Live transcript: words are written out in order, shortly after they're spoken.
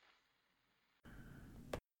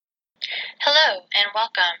Hello and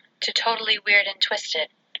welcome to Totally Weird and Twisted.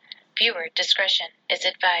 Viewer discretion is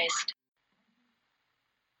advised.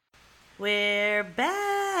 We're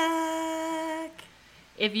back.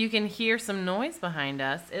 If you can hear some noise behind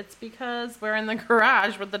us, it's because we're in the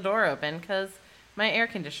garage with the door open because my air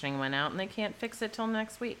conditioning went out and they can't fix it till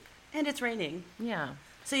next week. And it's raining. Yeah.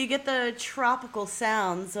 So you get the tropical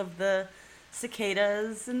sounds of the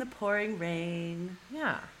cicadas and the pouring rain.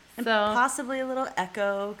 Yeah. And So possibly a little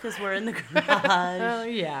echo because we're in the garage. Oh,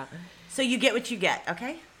 yeah. So you get what you get,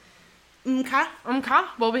 okay? Okay. Okay.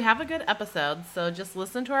 Well, we have a good episode, so just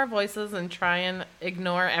listen to our voices and try and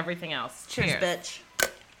ignore everything else. Cheers, bitch.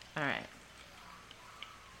 All right.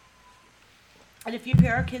 And if you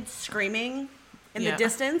hear our kids screaming in the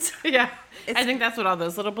distance, Yeah. I think that's what all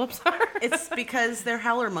those little blips are. it's because they're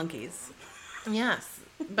howler monkeys. Yes.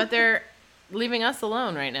 But they're leaving us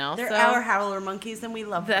alone right now. They're so our howler monkeys and we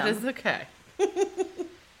love that them. is okay.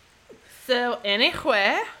 So,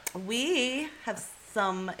 anyway, We have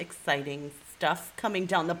some exciting stuff coming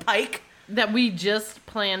down the pike. that we just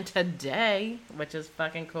planned today, which is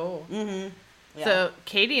fucking cool. Yeah. So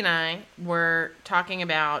Katie and I were talking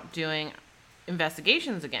about doing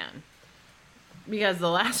investigations again because the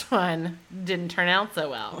last one didn't turn out so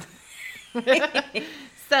well.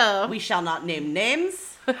 So, We shall not name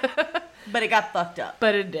names, but it got fucked up.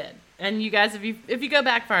 but it did. And you guys, if you go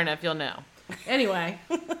back far enough, you'll know. Anyway,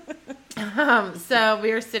 so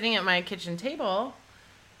we were sitting at my kitchen table,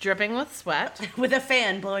 dripping with sweat. With a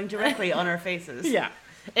fan blowing directly on our faces. Yeah.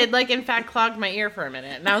 It, in fact, clogged my ear for a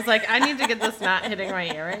minute. And I was like, I need to get this not hitting my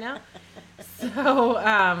ear right now.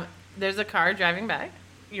 So, there's a car driving by.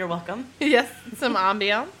 You're welcome. Yes, some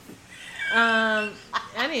ambiance.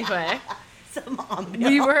 Anyway, Some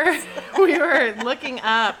ambiance. we were looking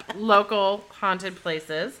up local haunted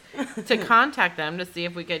places to contact them to see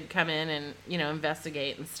if we could come in and,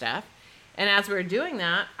 investigate and stuff. And as we were doing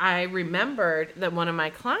that, I remembered that one of my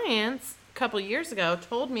clients a couple years ago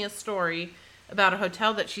told me a story about a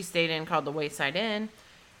hotel that she stayed in called the Wayside Inn.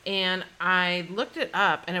 And I looked it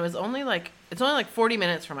up, and it's only like 40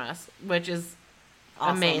 minutes from us, which is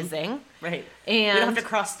Awesome. amazing. Right. And We don't have to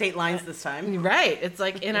cross state lines this time. Right. It's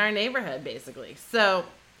like in our neighborhood, basically. So,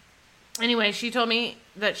 anyway, she told me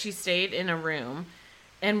that she stayed in a room,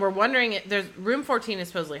 and we're wondering there's room 14 is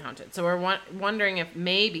supposedly haunted. So we're wondering if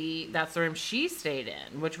maybe that's the room she stayed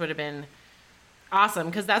in, which would have been awesome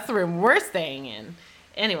because that's the room we're staying in.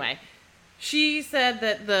 Anyway, she said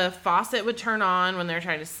that the faucet would turn on when they were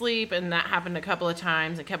trying to sleep, and that happened a couple of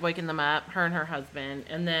times. It kept waking them up, her and her husband,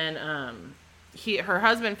 and then her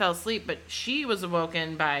husband fell asleep, but she was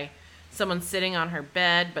awoken by someone sitting on her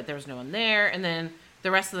bed, but there was no one there. And then the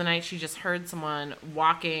rest of the night, she just heard someone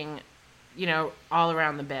walking, all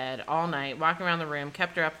around the bed all night, walking around the room,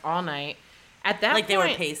 kept her up all night. At that point, They were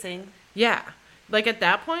pacing. yeah. At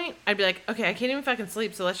that point, I'd be like, okay, I can't even fucking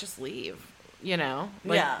sleep, so let's just leave, Yeah.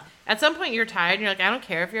 At some point, you're tired, and you're like, I don't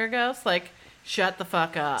care if you're a ghost. Shut the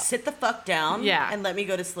fuck up. Sit the fuck down. Yeah. And let me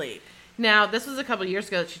go to sleep. Now, this was a couple years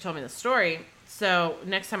ago that she told me the story. So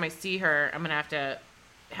next time I see her, I'm gonna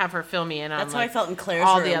have her fill me in on. That's how I felt in Claire's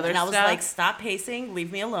all room. the other and I was stuff. like, stop pacing. Leave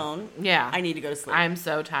me alone. Yeah, I need to go to sleep. I'm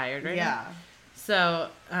so tired right now. So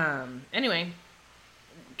anyway,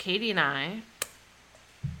 Katie and I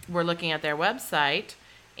were looking at their website,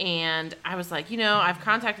 and I was like, I've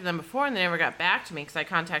contacted them before, and they never got back to me because I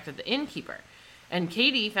contacted the innkeeper. And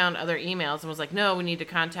Katie found other emails and was like, no, we need to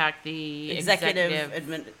contact the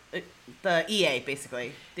the EA,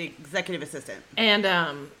 basically. The executive assistant. And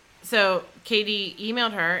so Katie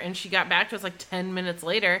emailed her, and she got back to us 10 minutes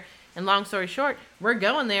later. And long story short, we're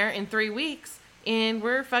going there in 3 weeks, and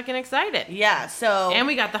we're fucking excited. Yeah, so... And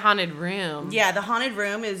we got the haunted room. Yeah, the haunted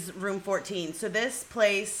room is room 14. So this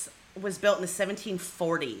place was built in the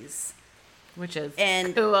 1740s. Which is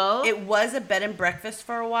And cool. It was a bed and breakfast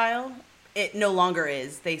for a while. It no longer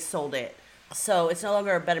is. They sold it. So it's no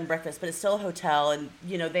longer a bed and breakfast, but it's still a hotel. And,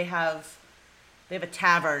 they have a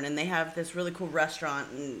tavern, and they have this really cool restaurant.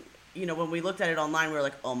 And, when we looked at it online, we were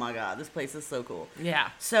like, oh my God, this place is so cool. Yeah.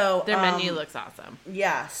 So Their menu looks awesome.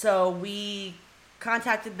 Yeah, so we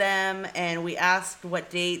contacted them, and we asked what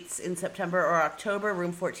dates in September or October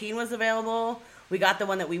room 14 was available. We got the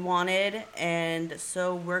one that we wanted, and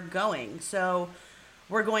so we're going. So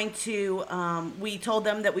we're going to, we told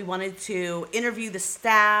them that we wanted to interview the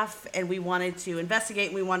staff, and we wanted to investigate,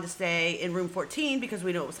 and we wanted to stay in room 14 because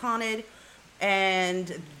we knew it was haunted,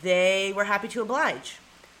 and they were happy to oblige.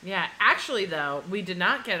 Yeah. Actually, though, we did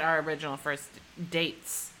not get our original first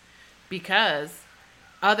dates because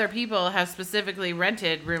other people have specifically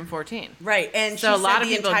rented room 14. Right. And So a she lot said of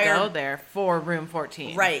the people entire, go there for room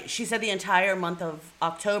 14. Right. She said the entire month of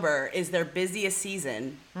October is their busiest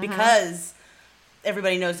season Mm-hmm. because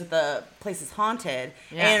everybody knows that the place is haunted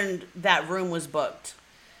Yeah. and that room was booked.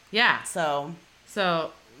 Yeah. So,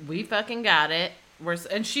 So we fucking got it.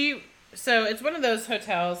 So it's one of those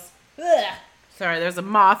hotels. Ugh. Sorry, there's a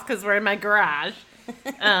moth because we're in my garage.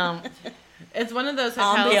 It's one of those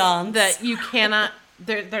hotels Ambiance. that you cannot.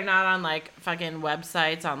 They're not on like fucking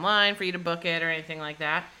websites online for you to book it or anything like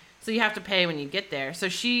that. So you have to pay when you get there. So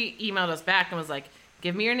she emailed us back and was like,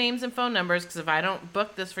 "Give me your names and phone numbers because if I don't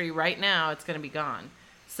book this for you right now, it's gonna be gone."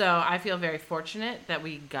 So I feel very fortunate that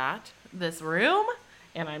we got this room,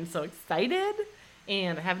 and I'm so excited.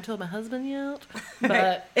 And I haven't told my husband yet,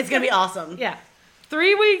 but it's going to be awesome. yeah,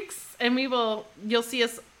 3 weeks, and you'll see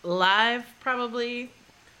us live probably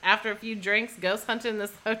after a few drinks, ghost hunting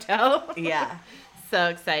this hotel. Yeah. So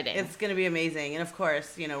exciting. It's going to be amazing. And of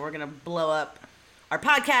course, we're going to blow up our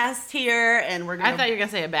podcast here and we're going to... I thought you were going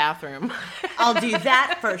to say a bathroom. I'll do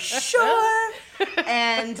that for sure.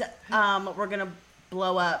 And we're going to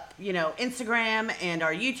blow up, Instagram and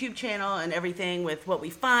our YouTube channel and everything with what we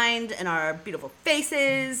find and our beautiful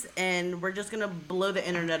faces. And we're just going to blow the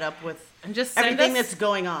internet up with And just everything that's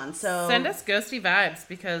going on. So send us ghosty vibes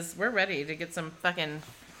because we're ready to get some fucking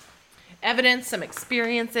evidence, some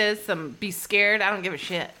experiences, some be scared. I don't give a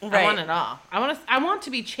shit. Right. I want it all. I want to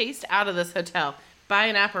be chased out of this hotel by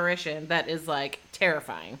an apparition that is like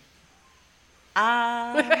terrifying.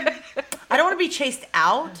 I don't want to be chased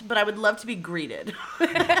out, but I would love to be greeted.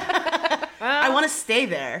 I want to stay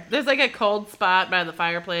there. There's like a cold spot by the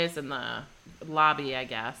fireplace in the lobby, I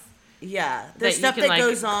guess. Yeah, there's That stuff you can that like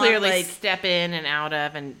goes on. clearly Like, step in and out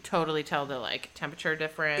of and totally tell the like temperature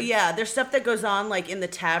difference. yeah, there's stuff that goes on like in the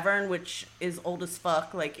tavern, which is old as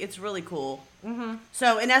fuck. Like it's really cool. Mm-hmm.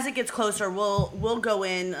 So, and as it gets closer, we'll go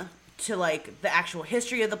in to like the actual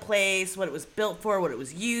history of the place, what it was built for, what it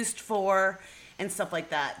was used for, and stuff like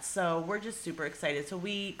that. So we're just super excited. So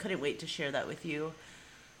we couldn't wait to share that with you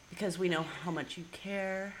because we know how much you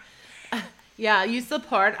care. Yeah, you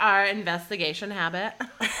support our investigation habit.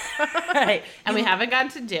 Right. And we haven't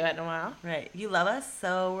gotten to do it in a while. Right. You love us,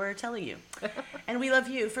 so we're telling you. And we love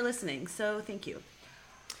you for listening, so thank you.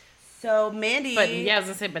 So Mandy... But yeah, I was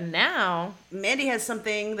going to say, but now... Mandy has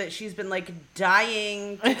something that she's been like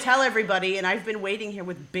dying to tell everybody, and I've been waiting here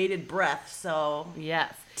with bated breath, so...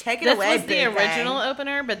 Yes. Take it this away, was the big original bang.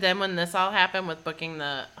 opener, but then when this all happened with booking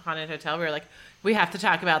the haunted hotel, we were like, we have to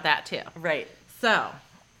talk about that too. Right. So,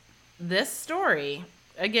 this story,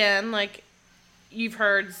 again, like you've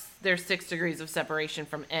heard, there's 6 degrees of separation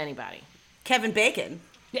from anybody. Kevin Bacon.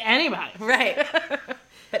 Anybody. Right.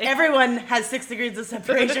 But everyone has 6 degrees of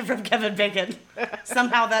separation from Kevin Bacon.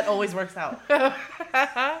 Somehow that always works out.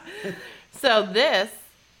 So this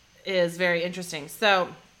is very interesting. So,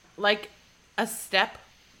 like a step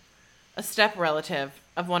relative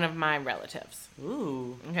of one of my relatives.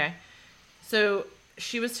 Ooh. Okay. So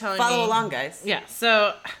she was telling me. Follow along, guys. Yeah.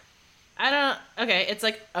 So it's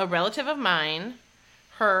like a relative of mine.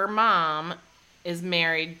 Her mom is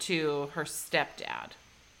married to her stepdad.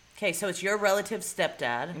 Okay, so it's your relative's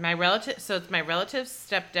stepdad. So it's my relative's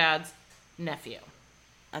stepdad's nephew.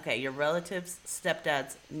 Okay, your relative's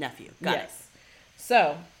stepdad's nephew. Got it.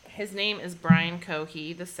 So his name is Brian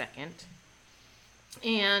Cohey II.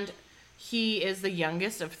 And he is the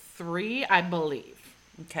youngest of 3, I believe.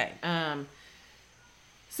 Okay.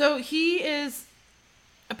 So he is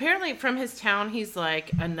apparently from his town. He's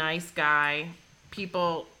like a nice guy.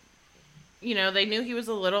 People, they knew he was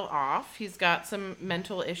a little off. He's got some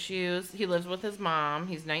mental issues. He lives with his mom.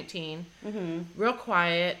 He's 19. Mm-hmm. Real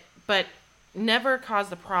quiet, but never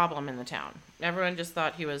caused a problem in the town. Everyone just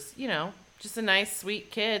thought he was, just a nice,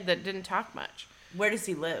 sweet kid that didn't talk much. Where does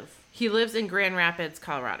he live? He lives in Grand Rapids,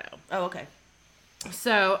 Colorado. Oh, okay.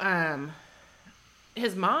 So,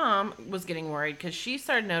 his mom was getting worried because she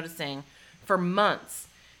started noticing for months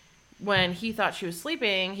when he thought she was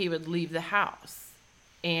sleeping, he would leave the house.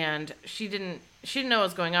 And she didn't know what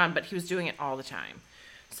was going on, but he was doing it all the time.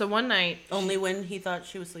 So one night... Only when he thought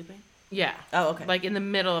she was sleeping? Yeah. Oh, okay. Like in the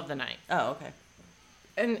middle of the night. Oh, okay.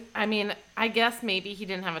 And, I mean, I guess maybe he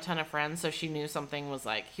didn't have a ton of friends, so she knew something was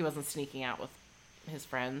like... He wasn't sneaking out with his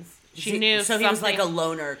friends. She knew so something... he was like a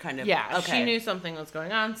loner kind of. Yeah, okay. She knew something was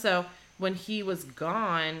going on. So when he was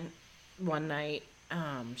gone one night,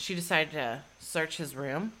 she decided to search his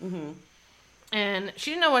room. Mm-hmm. And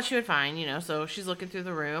she didn't know what she would find, so she's looking through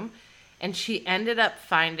the room. And she ended up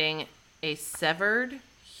finding a severed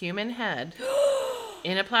human head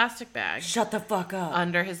in a plastic bag Shut the fuck up.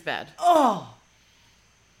 under his bed. Oh!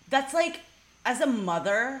 That's like as a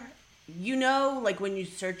mother, you know, like when you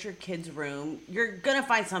search your kid's room, you're gonna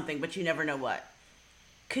find something, but you never know what.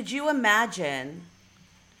 Could you imagine?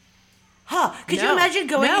 Could you imagine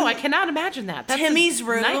going? No, I cannot imagine that. That's Timmy's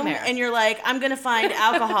room, nightmare. and you're like, I'm gonna find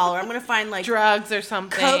alcohol, or I'm gonna find like drugs or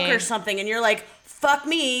something, coke or something, and you're like, fuck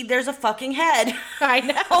me, there's a fucking head. I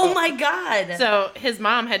know. Oh my god. So his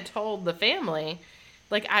mom had told the family,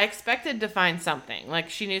 like, I expected to find something. Like,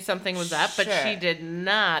 she knew something was up, but Sure. she did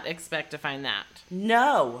not expect to find that.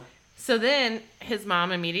 No. So then his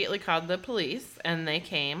mom immediately called the police, and they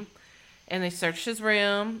came, and they searched his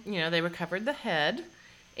room. You know, they recovered the head,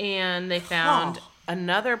 and they found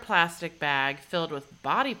another plastic bag filled with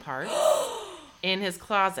body parts in his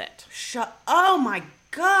closet. Oh my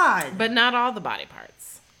god. But not all the body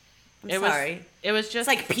parts. I'm sorry. It was just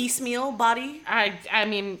It's like piecemeal body. I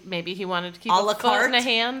mean, maybe he wanted to keep A a la foot in a carte?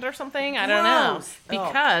 hand or something. I don't know. Gross.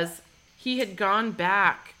 Because he had gone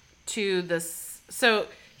back to this. So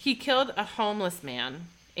he killed a homeless man,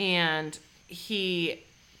 and he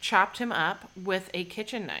chopped him up with a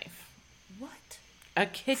kitchen knife. What? A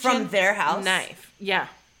kitchen From their house? knife. Yeah.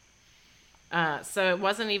 So it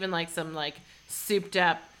wasn't even like some like souped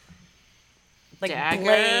up Like dagger.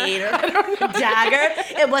 blade or dagger.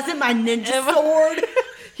 It wasn't my ninja sword.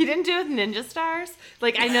 He didn't do it with ninja stars.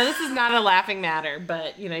 Like, I know this is not a laughing matter,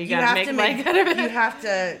 but you know you gotta have make to light out of it. You have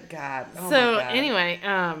to. God. Oh So my God. anyway,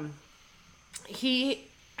 he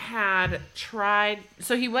had tried.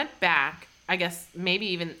 So he went back. I guess maybe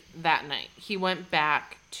even that night he went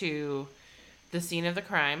back to the scene of the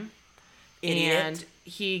crime, Idiot. and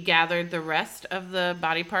he gathered the rest of the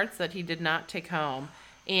body parts that he did not take home,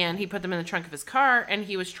 and he put them in the trunk of his car, and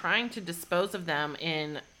he was trying to dispose of them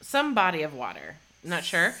in some body of water. Not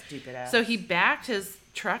sure. Stupid ass. So he backed his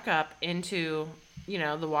truck up into, you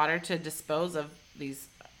know, the water to dispose of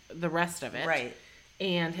the rest of it. Right.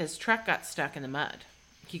 And his truck got stuck in the mud.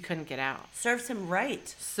 He couldn't get out. Serves him right.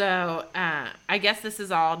 So I guess this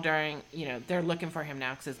is all during, you know, they're looking for him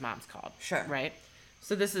now because his mom's called. Sure. Right?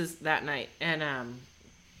 So this is that night. And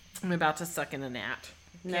I'm about to suck in a gnat.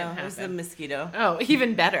 No, Can't it was the happen. mosquito. Oh,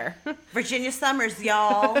 even better. Virginia Summers,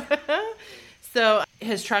 y'all. So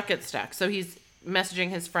his truck gets stuck. So he's messaging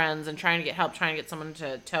his friends and trying to get help, trying to get someone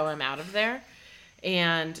to tow him out of there.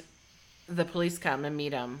 And the police come and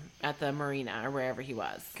meet him at the marina or wherever he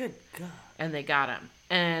was. Good God. And they got him.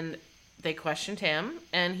 And they questioned him.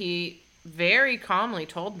 And he very calmly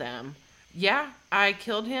told them, yeah, I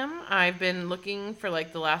killed him. I've been looking for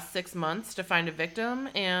like the last 6 months to find a victim.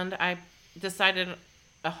 And I decided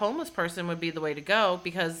a homeless person would be the way to go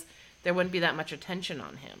because there wouldn't be that much attention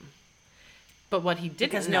on him. But what he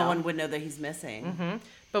didn't Because know... no one would know that he's missing. Mm-hmm.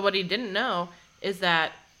 But what he didn't know is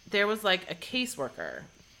that there was like a caseworker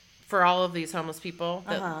for all of these homeless people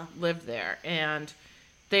that lived there. And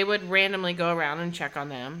they would randomly go around and check on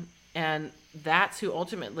them. And that's who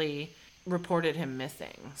ultimately reported him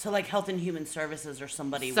missing. So like Health and Human Services or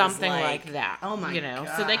somebody Something was like that. Oh my you know?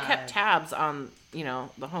 God. So they kept tabs on, you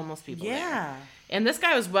know, the homeless people there. Yeah. And this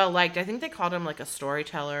guy was well liked. I think they called him like a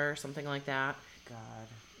storyteller or something like that. God.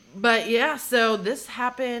 But yeah, so the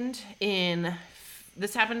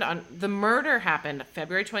murder happened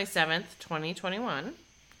February 27th, 2021.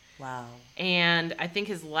 Wow. And I think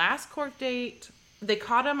his last court date, they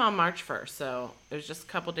caught him on March 1st, so it was just a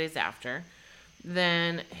couple days after.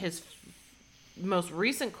 Then his most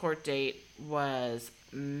recent court date was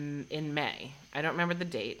in May. I don't remember the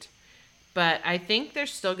date, but I think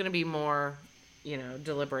there's still going to be more, you know,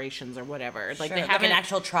 deliberations or whatever. Like Sure, they like haven't an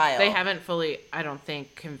actual trial. They haven't fully, I don't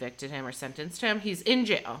think, convicted him or sentenced him. He's in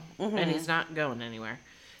jail and he's not going anywhere.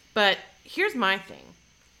 But here's my thing,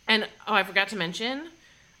 and I forgot to mention,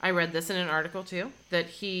 I read this in an article too, that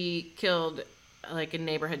he killed like a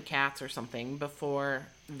neighborhood cats or something before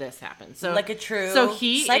this happened. So like a true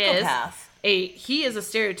he psychopath. He is a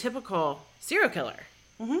stereotypical serial killer.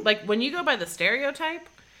 Like when you go by the stereotype,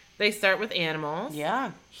 they start with animals.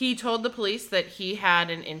 Yeah. He told the police that he had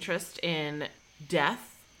an interest in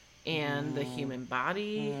death and the human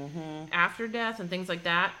body after death and things like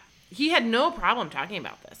that. He had no problem talking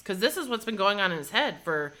about this because this is what's been going on in his head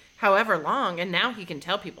for however long, and now he can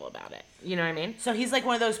tell people about it. You know what I mean? So he's like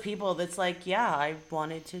one of those people that's like, yeah, I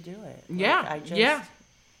wanted to do it. Like, Yeah, yeah.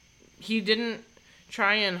 He didn't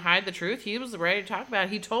try and hide the truth. He was ready to talk about it.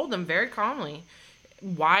 He told them very calmly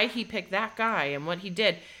why he picked that guy and what he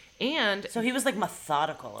did. And So he was like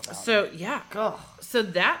methodical about it. so, yeah. Ugh. So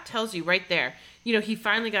that tells you right there, you know, he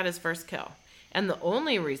finally got his first kill. And the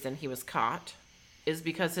only reason he was caught is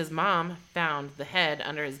because his mom found the head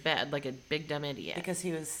under his bed like a big dumb idiot. Because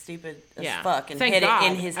he was stupid as Yeah. fuck and Thank hid God.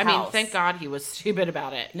 it in his house. I mean, thank God he was stupid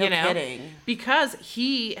about it. No you know? kidding. Because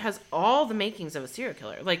he has all the makings of a serial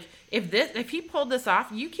killer. Like, if he pulled this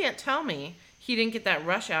off, you can't tell me he didn't get that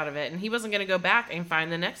rush out of it, and he wasn't going to go back and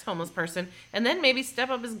find the next homeless person, and then maybe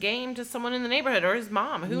step up his game to someone in the neighborhood or his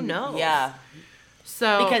mom. Who knows? Yeah.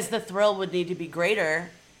 So Because the thrill would need to be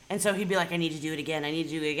greater. And so he'd be like, I need to do it again. I need to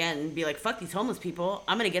do it again. And be like, fuck these homeless people.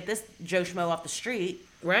 I'm going to get this Joe Schmo off the street.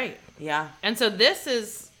 right. Yeah. And so this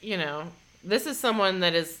is, this is someone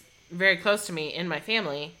that is very close to me in my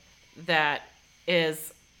family that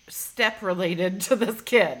is step related to this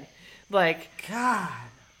kid. Like, God.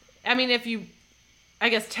 I mean, I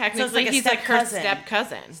guess technically like a he's like her step-cousin. step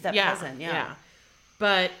cousin. Step-cousin, yeah.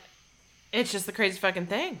 But it's just the crazy fucking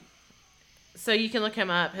thing. So you can look him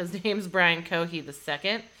up. His name's Brian Cohey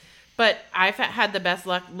II. But I've had the best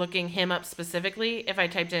luck looking him up specifically if I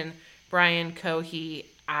typed in Brian Cohey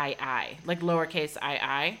II, like lowercase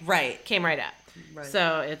II. Right. Came right up. Right.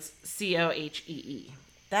 So it's Cohee.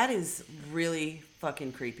 That is really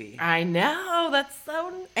fucking creepy. I know. That's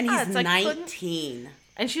so... And he's nuts. 19.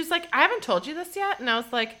 And she was like, I haven't told you this yet. And I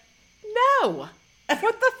was like, no.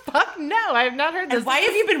 What the fuck? No, I have not heard this. And why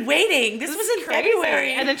have you been waiting? This was in Crazy.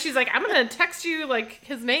 February. And then she's like, I'm going to text you like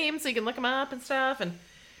his name so you can look him up and stuff. And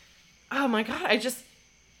oh my God,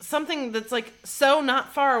 something that's like so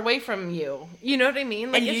not far away from you. You know what I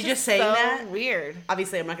mean? Like, And you it's just saying so that? weird.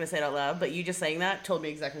 Obviously, I'm not going to say it out loud, but you just saying that told me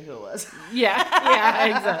exactly who it was. Yeah,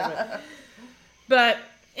 exactly. But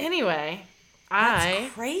anyway, I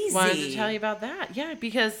crazy. wanted to tell you about that. Yeah,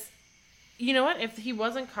 because you know what? If he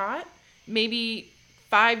wasn't caught, maybe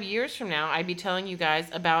 5 years from now, I'd be telling you guys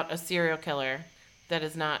about a serial killer that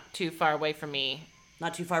is not too far away from me.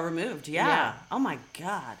 Not too far removed. Yeah. Yeah. Oh my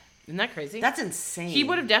God. Isn't that crazy? That's insane. He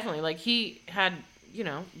would have definitely, like, he had,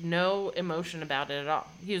 no emotion about it at all.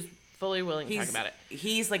 He was fully willing to talk about it.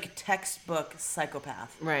 He's like a textbook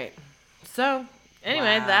psychopath. Right. So,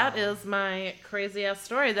 anyway, Wow. that is my crazy ass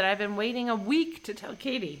story that I've been waiting a week to tell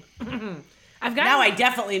Katie. Now I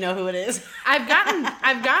definitely know who it is. I've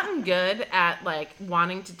gotten good at like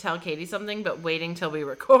wanting to tell Katie something, but waiting till we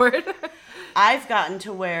record. I've gotten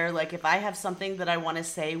to where, like, if I have something that I want to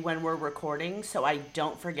say when we're recording, so I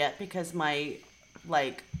don't forget, because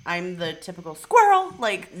I'm the typical squirrel.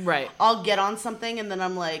 Like, Right. I'll get on something and then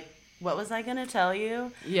I'm like, what was I going to tell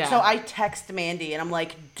you? Yeah. So I text Mandy and I'm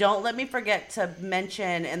like, don't let me forget to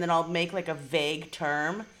mention, and then I'll make like a vague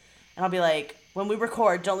term. And I'll be like, when we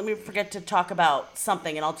record, don't let me forget to talk about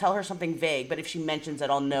something, and I'll tell her something vague, but if she mentions it,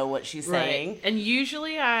 I'll know what she's saying. And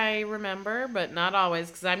usually I remember, but not always,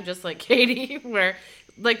 because I'm just like Katie, where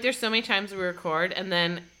like there's so many times we record, and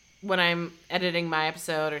then when I'm editing my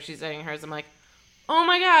episode or she's editing hers, I'm like, oh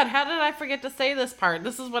my God, how did I forget to say this part?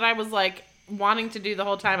 This is what I was like wanting to do the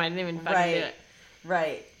whole time. I didn't even fucking do it.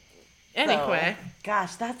 Right. Anyway. So,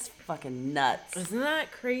 gosh, that's fucking nuts. Isn't that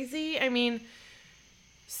crazy? I mean,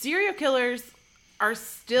 serial killers are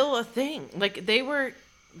still a thing. Like, they were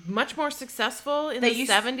much more successful in the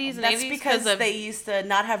 70s and 80s. That's because they used to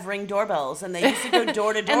not have Ring doorbells, and they used to go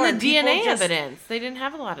door to door. and the people DNA just, evidence. They didn't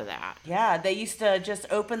have a lot of that. Yeah, they used to just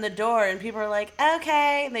open the door, and people are like,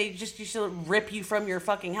 okay. And they just used to rip you from your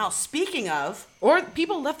fucking house. Speaking of... Or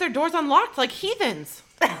people left their doors unlocked like heathens.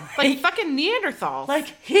 Like fucking Neanderthals. Like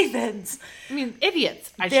heathens. I mean,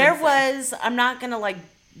 idiots. There was... I'm not going to, like,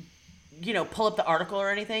 pull up the article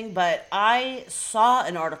or anything, but I saw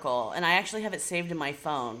an article, and I actually have it saved in my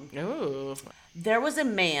phone. Ooh. There was a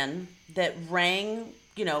man that rang,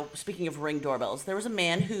 speaking of Ring doorbells, there was a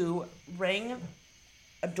man who rang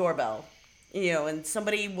a doorbell, and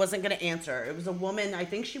somebody wasn't going to answer. It was a woman, I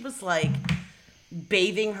think she was like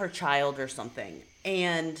bathing her child or something.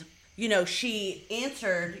 And, she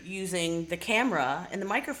answered using the camera and the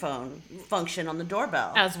microphone function on the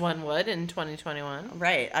doorbell. As one would in 2021.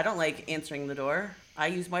 Right. I don't like answering the door. I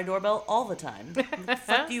use my doorbell all the time. What the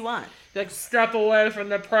fuck do you want? Like, step away from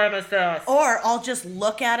the premises. Or I'll just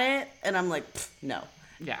look at it and I'm like, no.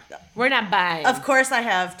 Yeah. We're not buying. Of course I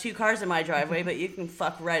have 2 cars in my driveway, but you can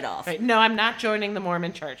fuck right off. Right. No, I'm not joining the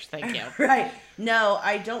Mormon church. Thank you. Right. No,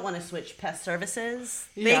 I don't want to switch pest services.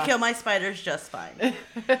 They Yeah. kill my spiders just fine.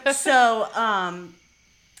 So,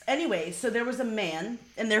 anyway, so there was a man,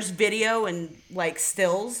 and there's video and, like,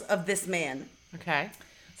 stills of this man. Okay.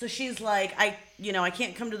 So she's like, I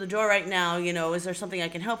can't come to the door right now. Is there something I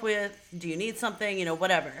can help with? Do you need something?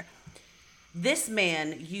 Whatever. This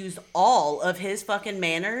man used all of his fucking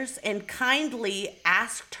manners and kindly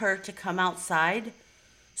asked her to come outside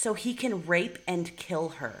so he can rape and kill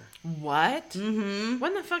her. What? Mm-hmm.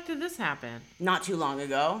 When the fuck did this happen? Not too long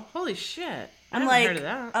ago. Holy shit. I'm haven't like, heard of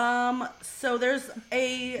that. so there's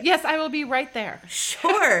a Yes, I will be right there.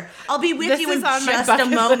 sure. I'll be with This you is in on my just a bucket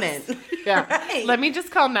moment. list. Yeah. Right. Let me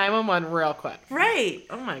just call 911 real quick. Right.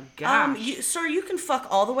 Oh my gosh. Sir, you can fuck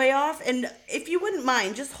all the way off, and if you wouldn't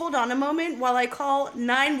mind, just hold on a moment while I call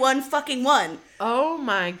 911. Oh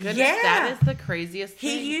my goodness. Yeah. That is the craziest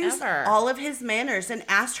thing He used ever. all of his manners and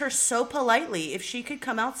asked her so politely if she could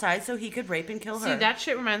come outside so he could rape and kill her. See, that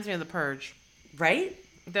shit reminds me of The Purge. Right?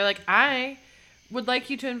 They're like, I would like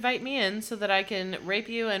you to invite me in so that I can rape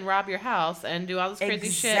you and rob your house and do all this crazy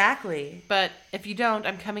shit. Exactly. But if you don't,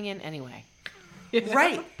 I'm coming in anyway. You know?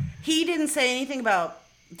 Right. He didn't say anything about,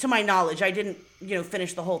 to my knowledge, I didn't,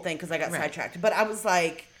 finish the whole thing because I got sidetracked. But I was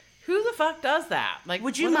like, Who the fuck does that? Like,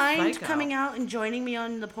 would you what a mind psycho. coming out and joining me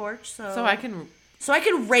on the porch So I can. so I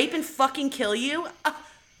can rape and fucking kill you?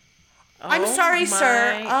 I'm Oh sorry,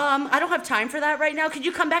 sir. my- I don't have time for that right now. Could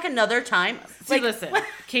you come back another time? See, listen.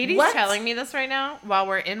 Katie's what? telling me this right now while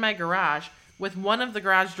we're in my garage with one of the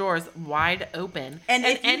garage doors wide open. And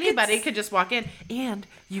And if you anybody could could just walk in. And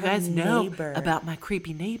you Her guys know neighbor. about my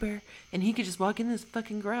creepy neighbor. And he could just walk in this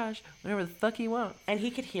fucking garage whenever the fuck he wants. And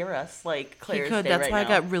he could hear us like He clear as could. day That's right why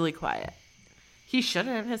now. I got really quiet. He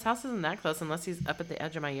shouldn't. His house isn't that close unless he's up at the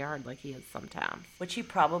edge of my yard like he is sometimes. Which he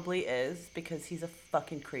probably is because he's a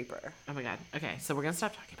fucking creeper. Oh my god. Okay, so we're gonna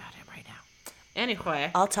stop talking about him right now.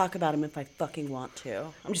 Anyway. I'll talk about him if I fucking want to.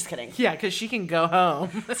 I'm just kidding. Yeah, because she can go home.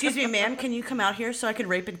 Excuse me, ma'am, can you come out here so I could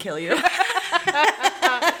rape and kill you? I'd be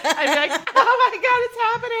like, oh my god, it's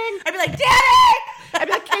happening. I'd be like, Daddy! I'd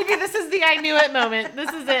be like, Katie, this is the I knew it moment. This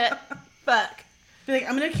is it. Fuck. Be like,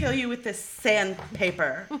 I'm gonna kill you with this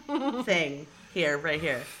sandpaper thing here, right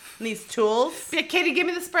here. And these tools. Be like, Katie, give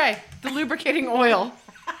me the spray. The lubricating oil.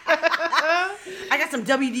 I got some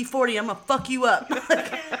WD-40. I'm gonna fuck you up.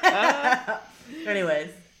 Anyways.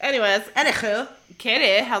 Anywho.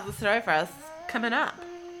 Katie has a story for us coming up.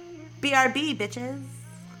 BRB, bitches.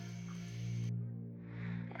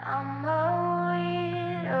 I'm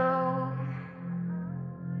a widow.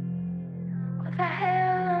 What the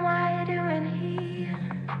hell am I doing here?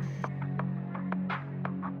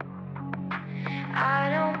 I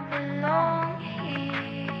don't belong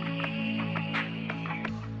here.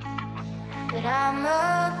 But I'm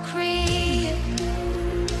a creep.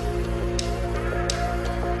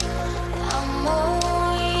 I'm a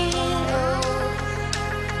widow.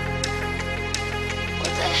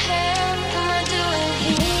 What the hell am I doing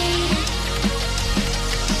here?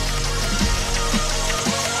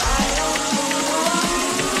 I don't belong.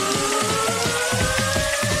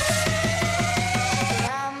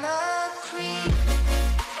 I'm a creep.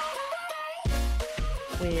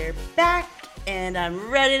 We're back, and I'm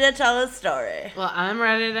ready to tell a story. Well, I'm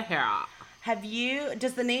ready to hear it.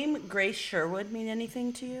 Does the name Grace Sherwood mean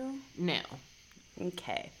anything to you? No.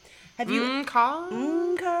 Okay. Have you... Call?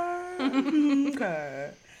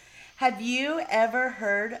 Okay. Have you ever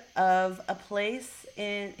heard of a place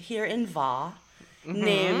here in Va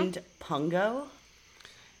named Pungo?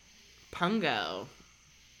 Pungo.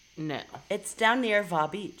 No. It's down near Va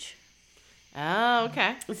Beach. Oh,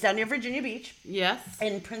 okay. It's down near Virginia Beach Yes.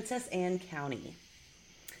 in Princess Anne County.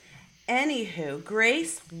 Anywho,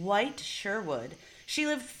 Grace White Sherwood. She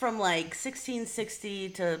lived from like 1660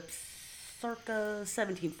 to circa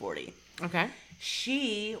 1740. Okay.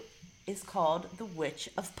 She is called the Witch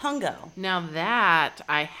of Pungo. Now that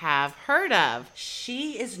I have heard of.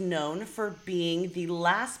 She is known for being the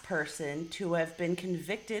last person to have been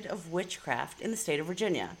convicted of witchcraft in the state of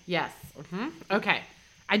Virginia. Yes. Okay.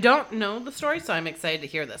 I don't know the story, so I'm excited to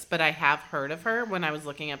hear this. But I have heard of her when I was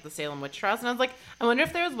looking up the Salem witch trials, and I was like, I wonder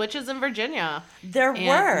if there was witches in Virginia. There And,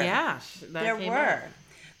 were. Yeah, that There came were. up.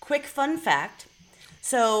 Quick fun fact.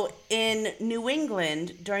 So in New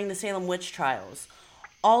England, during the Salem witch trials,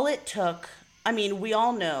 all it took, I mean, we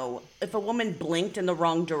all know, if a woman blinked in the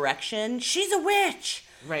wrong direction, she's a witch.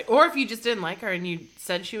 Right. Or if you just didn't like her and you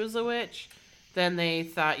said she was a witch, then they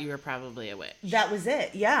thought you were probably a witch. That was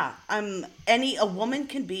it. Yeah. A woman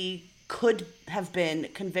could have been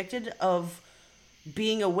convicted of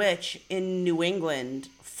being a witch in New England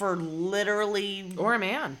for literally, Or a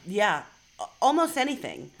man. yeah, almost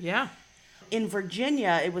anything. Yeah. In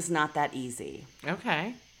Virginia, it was not that easy.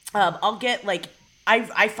 Okay. I'll get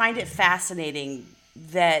I find it fascinating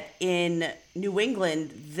that in New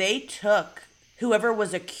England, they took whoever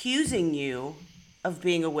was accusing you of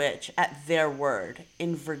being a witch at their word.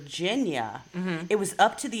 In Virginia, it was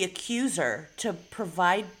up to the accuser to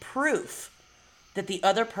provide proof that the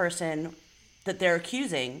other person that they're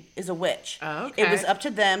accusing is a witch. Oh, okay. It was up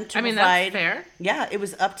to them to I mean, provide... that's fair. Yeah, it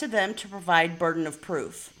was up to them to provide burden of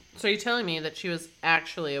proof. So you're telling me that she was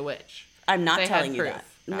actually a witch? I'm not They had telling you proof. that.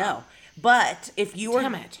 Oh. No. But if you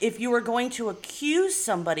Damn it. were going to accuse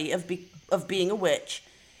somebody of being a witch,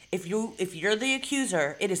 if you're the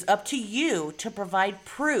accuser, it is up to you to provide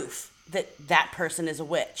proof that that person is a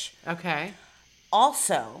witch. Okay.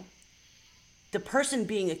 Also, the person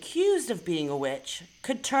being accused of being a witch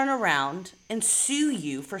could turn around and sue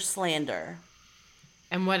you for slander.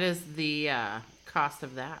 And what is the cost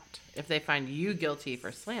of that if they find you guilty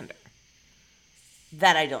for slander?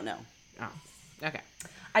 That I don't know. Oh, okay.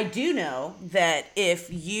 I do know that if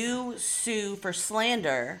you sue for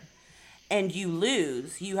slander and you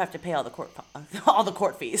lose, you have to pay all the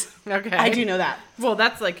court fees. Okay. I do know that. Well,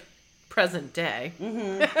 that's like present day.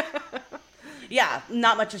 Yeah,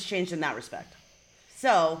 not much has changed in that respect.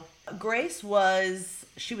 So, Grace was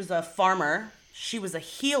a farmer. She was a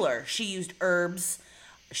healer. She used herbs.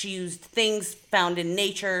 She used things found in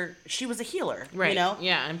nature. She was a healer, Right. you know?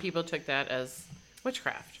 Yeah, and people took that as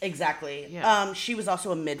witchcraft. Exactly. Yeah. She was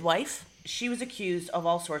also a midwife. She was accused of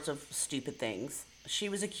all sorts of stupid things. She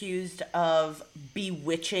was accused of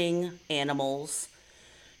bewitching animals.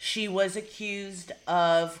 She was accused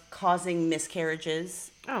of causing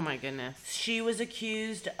miscarriages. Oh my goodness. She was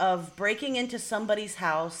accused of breaking into somebody's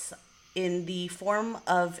house in the form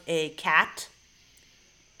of a cat.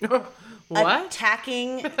 What?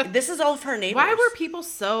 Attacking. This is all of her neighbors. Why were people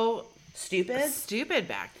so stupid? stupid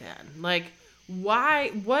back then? Like, why?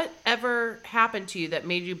 Whatever happened to you that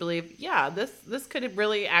made you believe, yeah, this could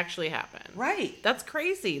really actually happen? Right. That's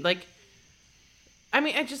crazy. Like, I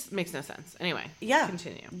mean, it just makes no sense. Anyway, Yeah.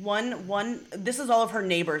 continue. This is all of her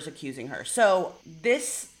neighbors accusing her. So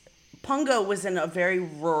Pungo was in a very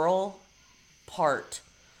rural part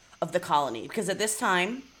of the colony because at this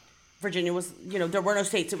time, Virginia was, there were no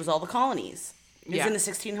states. It was all the colonies. It was Yeah. in the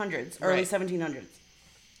 1600s, early Right. 1700s.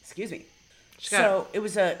 Excuse me. She got So it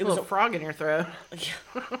was a frog in your throat.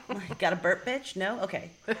 got a burp, bitch? No? Okay.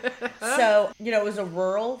 So, it was a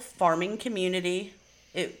rural farming community.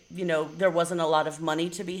 There wasn't a lot of money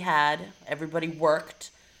to be had. Everybody worked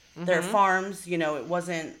their farms. It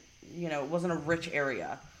wasn't a rich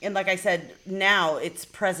area. And like I said, now it's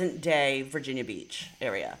present day Virginia Beach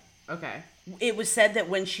area. Okay. It was said that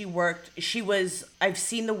when she worked, I've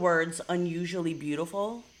seen the words unusually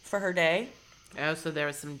beautiful for her day. Oh, so there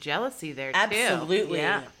was some jealousy there, too. Absolutely.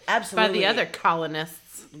 Yeah. Absolutely. By the other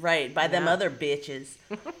colonists. Right, by them Yeah. other bitches.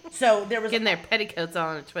 So there was Getting their petticoats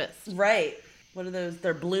on a twist. Right. What are those?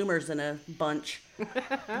 They're bloomers in a bunch.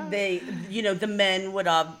 The men would,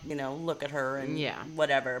 look at her and Yeah.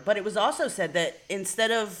 whatever. But it was also said that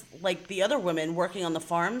instead of, like, the other women working on the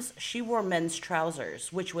farms, she wore men's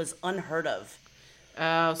trousers, which was unheard of.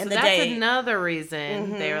 Oh, so In the that's day. another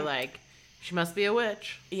reason they were like, she must be a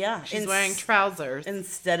witch. Yeah. She's wearing trousers.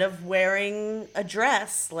 Instead of wearing a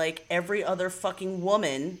dress like every other fucking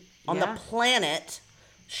woman on Yeah. the planet,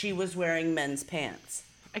 she was wearing men's pants.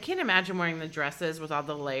 I can't imagine wearing the dresses with all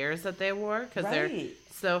the layers that they wore because they're Right.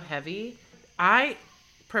 so heavy. I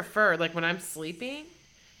prefer, like when I'm sleeping,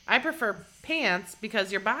 I prefer pants because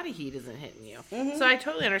your body heat isn't hitting you. So I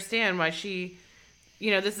totally understand why she,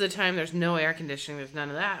 this is a time there's no air conditioning, there's none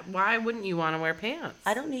of that. Why wouldn't you want to wear pants?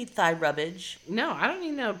 I don't need thigh rubbage. No, I don't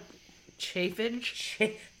need no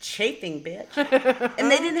chafage. Chafing, bitch. And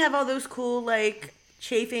they didn't have all those cool, like,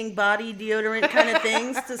 chafing body deodorant kind of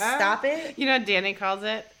things to stop it. You know what Danny calls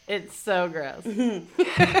it? It's so gross.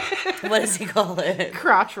 What does he call it?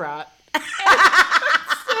 Crotch rot.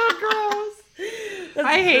 So gross. That's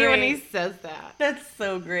I hate when great. he says that. That's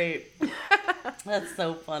so great. That's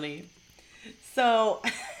so funny. So,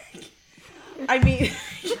 I mean,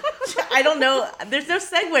 I don't know. There's no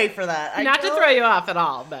segue for that. Not to throw you off at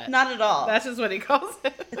all, but Not at all. that's just what he calls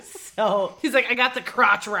it. So, He's like, I got the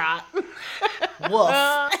crotch rot. woof.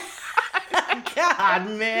 God,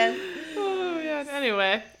 man. Oh, yeah.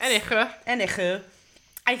 Anyway. Anywho,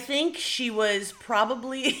 I think she was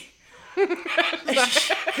probably.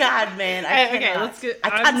 God, man. I Okay, cannot. let's get. I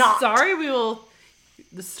I'm cannot. sorry.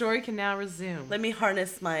 The story can now resume. Let me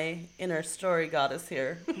harness my inner story goddess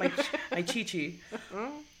here. My chi-chi.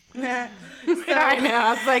 I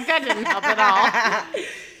know. It's like, that didn't help at all.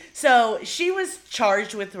 So she was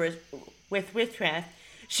charged with witchcraft.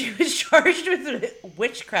 She was charged with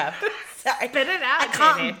witchcraft. Sorry. Spit it out,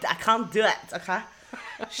 Jenny. I can't do it, okay?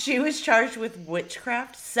 She was charged with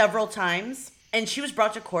witchcraft several times, and she was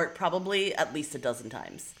brought to court probably at least a dozen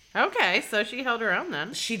times. Okay, so she held her own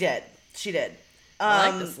then. She did. I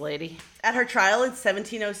like this lady. At her trial in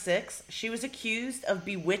 1706, she was accused of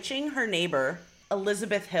bewitching her neighbor,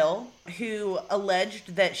 Elizabeth Hill, who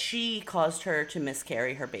alleged that she caused her to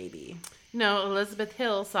miscarry her baby. No, Elizabeth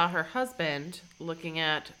Hill saw her husband looking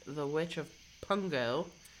at the Witch of Pungo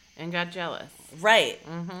and got jealous. Right.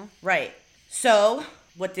 Mm-hmm. Right. So,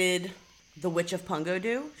 what did the Witch of Pungo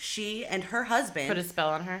do? She and her husband... Put a spell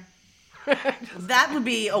on her? That would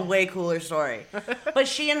be a way cooler story. But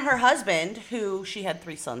she and her husband, who she had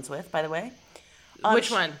 3 sons with, by the way.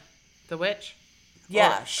 Which one? The witch?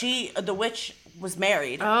 Yeah, the witch was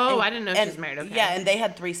married. Oh, I didn't know she was married. Okay. Yeah, and they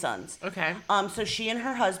had 3 sons. Okay. So she and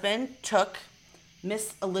her husband took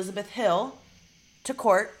Miss Elizabeth Hill to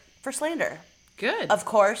court for slander. Good. Of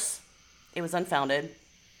course, it was unfounded.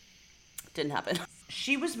 Didn't happen.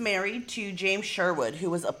 She was married to James Sherwood, who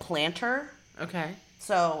was a planter. Okay.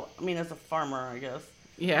 So, I mean, as a farmer, I guess.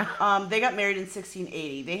 Yeah. They got married in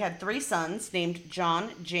 1680. They had 3 sons named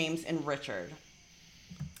John, James, and Richard.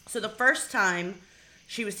 So the first time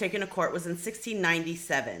she was taken to court was in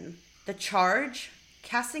 1697. The charge,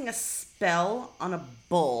 casting a spell on a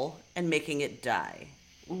bull and making it die.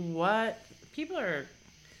 What? People are...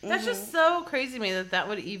 That's just so crazy to me that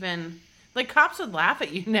would even... Like, cops would laugh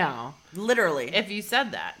at you now. Literally. If you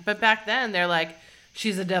said that. But back then, they're like,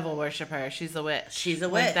 she's a devil worshiper. She's a witch. She's a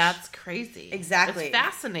Like, witch. that's crazy. Exactly. It's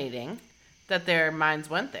fascinating that their minds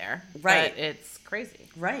went there. Right. But it's crazy.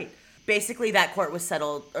 Right. Basically, that court was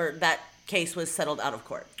settled, or that case was settled out of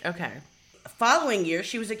court. Okay. Following year,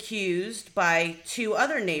 she was accused by 2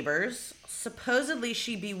 other neighbors. Supposedly,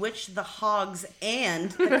 she bewitched the hogs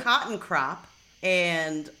and the cotton crop.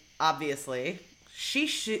 And obviously, she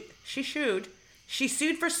sued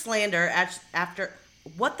for slander after...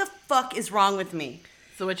 What the fuck is wrong with me?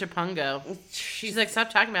 It's the Witch of Pungo. She's like, stop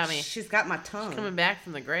talking about me. She's got my tongue. She's coming back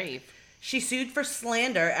from the grave. She sued for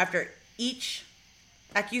slander after each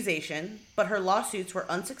accusation, but her lawsuits were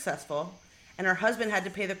unsuccessful, and her husband had to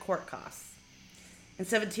pay the court costs. In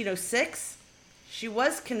 1706, she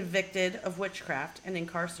was convicted of witchcraft and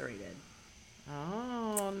incarcerated.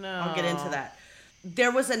 Oh, no. I'll get into that.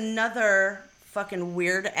 There was another fucking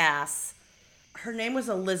weird ass. Her name was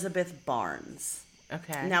Elizabeth Barnes.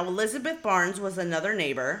 Okay. Now, Elizabeth Barnes was another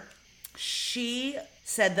neighbor. She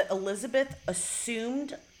said that Elizabeth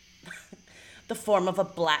assumed the form of a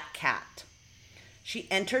black cat. She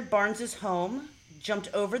entered Barnes's home, jumped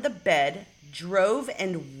over the bed, drove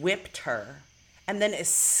and whipped her, and then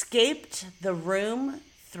escaped the room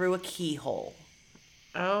through a keyhole.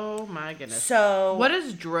 Oh, my goodness. So... What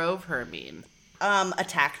does drove her mean?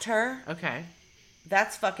 Attacked her. Okay.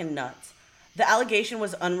 That's fucking nuts. The allegation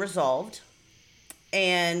was unresolved,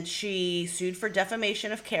 and she sued for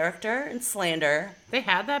defamation of character and slander. They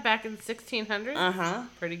had that back in 1600? Uh-huh.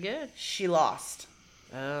 Pretty good. She lost.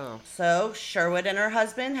 Oh. So Sherwood and her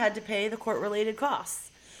husband had to pay the court-related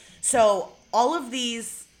costs. So all of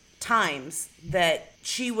these times that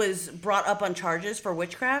she was brought up on charges for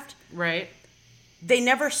witchcraft, Right. they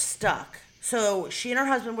never stuck. So she and her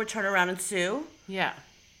husband would turn around and sue, Yeah.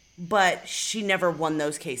 but she never won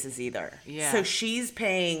those cases either. Yeah. So she's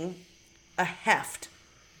paying a heft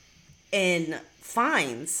in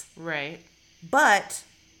fines, Right. but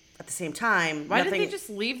at the same time, Why nothing, didn't they just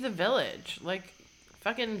leave the village? Like,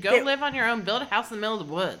 fucking go They- live on your own. Build a house in the middle of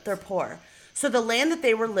the woods. they're poor. So the land that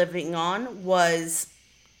they were living on was,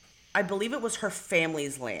 I believe it was her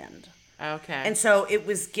family's land. Okay. And so it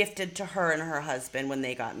was gifted to her and her husband when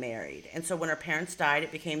they got married. And so when her parents died,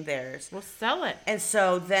 it became theirs. Well, sell it. And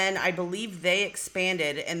so then I believe they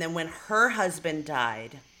expanded, and then when her husband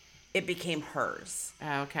died, it became hers.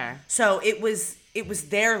 Okay. So it was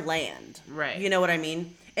their land. Right. You know what I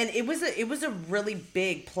mean? And it was a really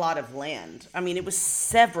big plot of land. I mean, it was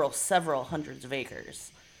several hundreds of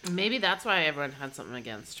acres. Maybe that's why everyone had something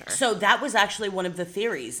against her. So that was actually one of the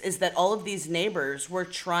theories, is that all of these neighbors were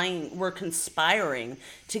conspiring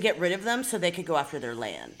to get rid of them so they could go after their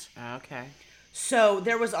land. Okay. So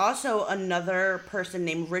there was also another person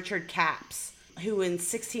named Richard Capps, who in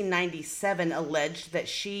 1697 alleged that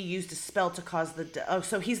she used a spell to cause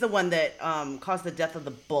so he's the one that caused the death of the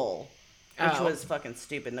bull, which Oh. was fucking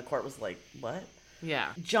stupid. And the court was like, what?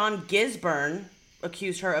 Yeah. John Gisborne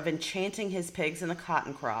accused her of enchanting his pigs in the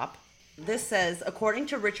cotton crop. This says, according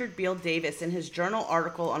to Richard Beale Davis in his journal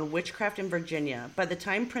article on witchcraft in Virginia, by the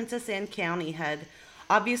time Princess Anne County had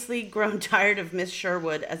obviously grown tired of Miss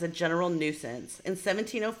Sherwood as a general nuisance, in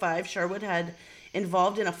 1705, Sherwood had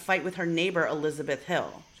involved in a fight with her neighbor, Elizabeth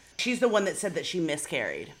Hill. She's the one that said that she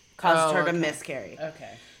miscarried, caused her to miscarry.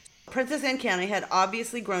 Okay. Princess Anne County had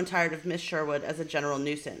obviously grown tired of Miss Sherwood as a general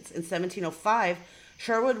nuisance. In 1705,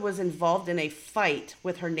 Sherwood was involved in a fight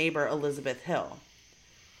with her neighbor, Elizabeth Hill.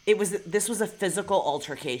 This was a physical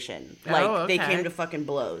altercation. Like, they okay. came to fucking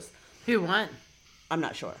blows. Who won? I'm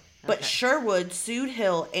not sure. But Sherwood sued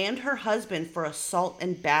Hill and her husband for assault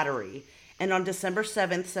and battery, and on December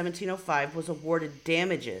 7th, 1705, was awarded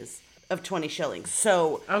damages of 20 shillings.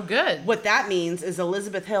 So Oh, good. what that means is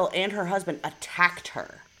Elizabeth Hill and her husband attacked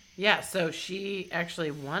her. Yeah, so she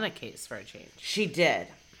actually won a case for a change. She did.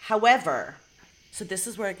 However, so this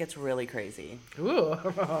is where it gets really crazy. Ooh.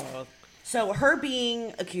 So her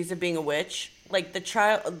being accused of being a witch, like the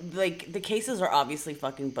trial, like the cases are obviously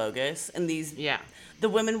fucking bogus, and these, Yeah. the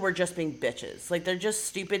women were just being bitches. Like they're just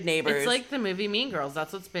stupid neighbors. It's like the movie Mean Girls.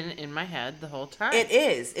 That's what's been in my head the whole time. It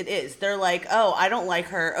is. It is. They're like, oh, I don't like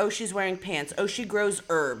her. Oh, she's wearing pants. Oh, she grows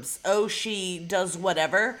herbs. Oh, she does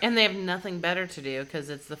whatever. And they have nothing better to do because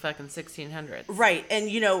it's the fucking 1600s. Right. And,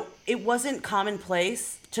 you know, it wasn't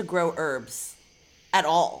commonplace to grow herbs at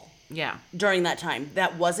all Yeah. during that time.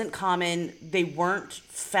 That wasn't common. They weren't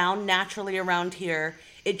found naturally around here.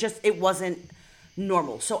 It wasn't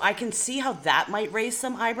normal. So I can see how that might raise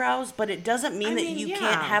some eyebrows, but it doesn't mean that you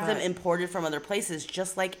can't have them imported from other places,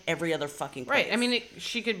 just like every other fucking place. Right. I mean,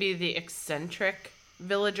 she could be the eccentric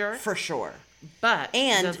villager, For sure. but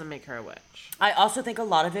And- it doesn't make her a witch. I also think a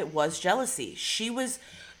lot of it was jealousy.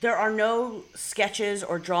 There are no sketches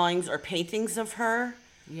or drawings or paintings of her.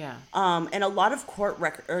 Yeah. And a lot of the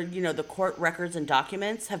court records and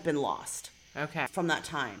documents have been lost Okay. from that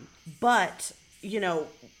time. But, you know,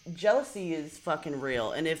 jealousy is fucking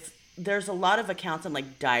real. And if there's a lot of accounts and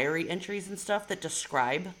like diary entries and stuff that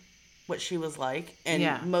describe what she was like, and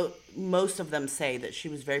Yeah. most of them say that she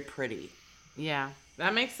was very pretty. Yeah.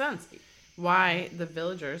 That makes sense. Why the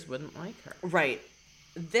villagers wouldn't like her. Right.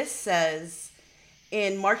 This says,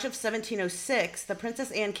 in March of 1706, the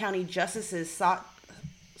Princess Anne County justices sought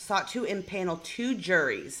to impanel 2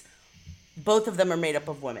 juries. Both of them are made up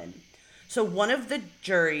of women. So one of the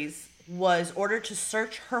juries was ordered to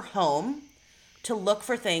search her home to look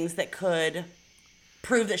for things that could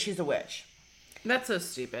prove that she's a witch. That's so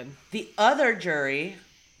stupid. The other jury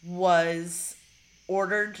was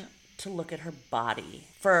ordered to look at her body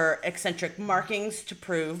for eccentric markings to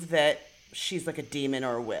prove that she's like a demon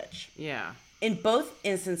or a witch. Yeah. In both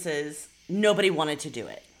instances, nobody wanted to do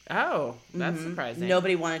it. Oh, that's surprising.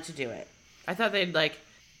 Nobody wanted to do it. I thought they'd like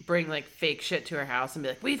bring like fake shit to her house and be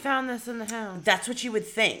like, "We found this in the house." That's what you would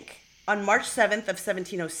think. On March 7th of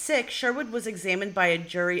 1706, Sherwood was examined by a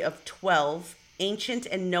jury of 12 ancient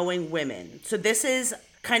and knowing women. So this is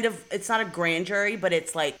kind of, it's not a grand jury, but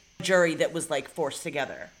it's like a jury that was like forced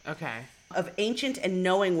together. Okay. Of ancient and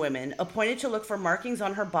knowing women appointed to look for markings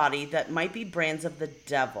on her body that might be brands of the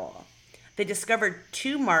devil. They discovered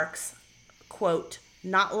 2 marks, quote,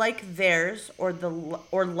 not like theirs or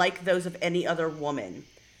like those of any other woman.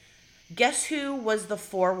 Guess who was the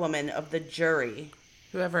forewoman of the jury?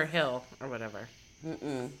 Whoever Hill or whatever.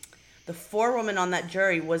 The forewoman on that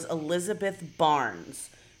jury was Elizabeth Barnes,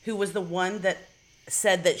 who was the one that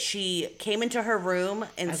said that she came into her room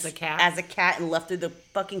and As a cat? and left through the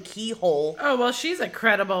fucking keyhole. Oh, well, she's a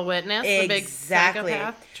credible witness. The big Exactly.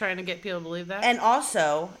 psychopath trying to get people to believe that. And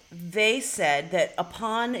also, they said that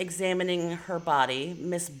upon examining her body,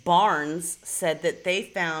 Miss Barnes said that they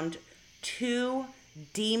found 2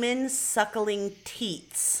 demon-suckling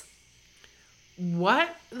teats.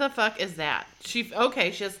 What the fuck is that? She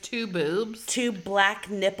has 2 boobs. 2 black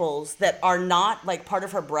nipples that are not, like, part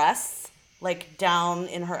of her breasts, like, down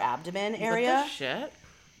in her abdomen area. What the shit?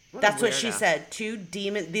 That's what she said. 2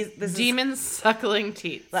 Demon suckling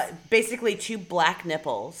teeth. Basically 2 black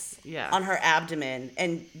nipples Yeah. on her abdomen,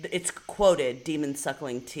 and it's quoted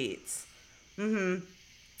demon-suckling teats. So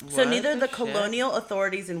What neither the shit? colonial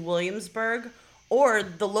authorities in Williamsburg or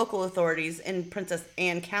the local authorities in Princess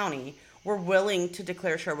Anne County were willing to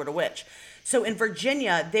declare Sherwood a witch. So in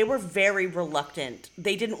Virginia, they were very reluctant.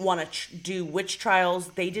 They didn't want to do witch trials.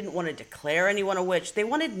 They didn't want to declare anyone a witch. They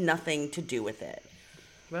wanted nothing to do with it.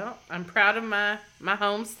 Well, I'm proud of my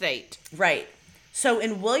home state. Right. So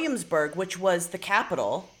in Williamsburg, which was the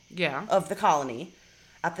capital Yeah. of the colony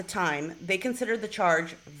at the time, they considered the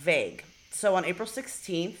charge vague. So on April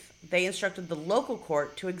 16th, they instructed the local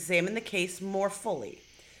court to examine the case more fully.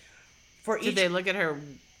 For Did each they look at her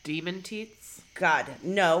demon teats? God,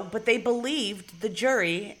 no, but they believed the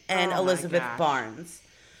jury and Oh my Elizabeth gosh. Barnes.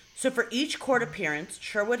 So for each court appearance,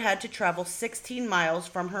 Sherwood had to travel 16 miles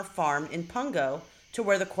from her farm in Pungo to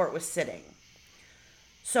where the court was sitting.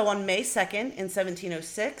 So on May 2nd in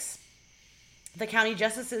 1706, the county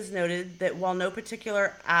justices noted that while no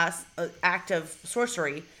particular act of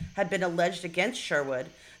sorcery had been alleged against Sherwood,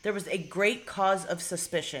 there was a great cause of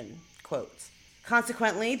suspicion, quotes.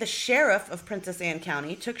 Consequently, the sheriff of Princess Anne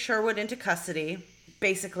County took Sherwood into custody,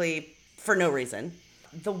 basically for no reason.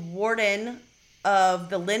 The warden of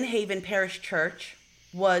the Lynn Haven Parish Church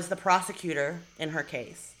was the prosecutor in her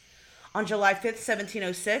case. On July 5th,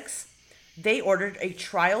 1706, they ordered a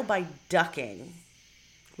trial by ducking.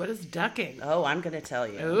 What is ducking? Oh, I'm going to tell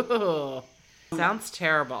you. Ooh. Sounds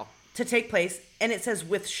terrible. To take place, and it says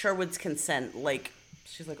with Sherwood's consent. Like,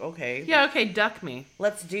 she's like, okay. Yeah, okay, duck me.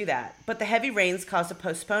 Let's do that. But the heavy rains caused a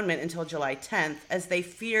postponement until July 10th as they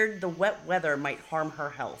feared the wet weather might harm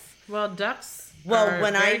her health. Well, ducks Well, are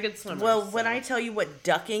when very good swimmers. when I tell you what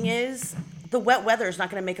ducking is, the wet weather is not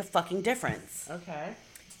going to make a fucking difference. Okay.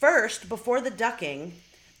 First, before the ducking,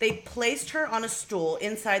 they placed her on a stool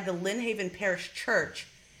inside the Lynnhaven Parish Church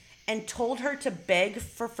and told her to beg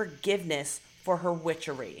for forgiveness for her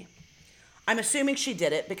witchery. I'm assuming she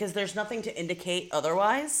did it because there's nothing to indicate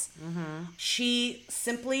otherwise. Mm-hmm. She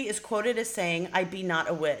simply is quoted as saying, "I be not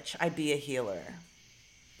a witch, I be a healer."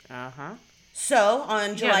 Uh-huh. So,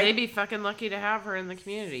 on July... Yeah, they'd be fucking lucky to have her in the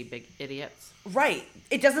community, big idiots. Right.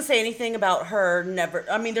 It doesn't say anything about her never...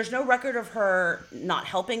 I mean, there's no record of her not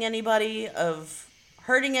helping anybody, of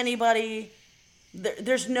hurting anybody.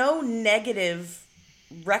 There's no negative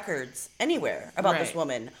records anywhere about this Right.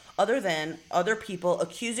 woman, other than other people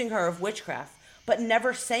accusing her of witchcraft, but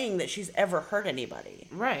never saying that she's ever hurt anybody.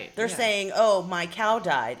 Right. They're yeah. saying, oh, my cow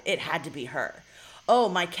died, it had to be her. Oh,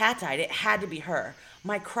 my cat died, it had to be her.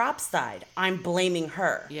 My crops died, I'm blaming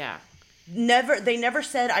her. Yeah. They never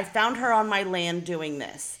said, I found her on my land doing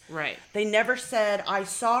this. Right. They never said, I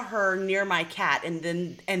saw her near my cat and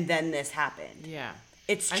then this happened. Yeah.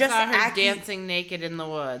 It's I just saw her dancing naked in the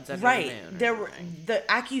woods under right. the moon. There were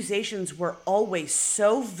the accusations were always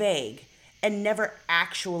so vague and never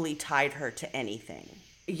actually tied her to anything.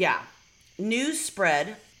 Yeah. News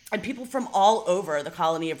spread and people from all over the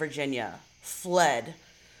colony of Virginia fled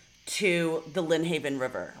to the Lynnhaven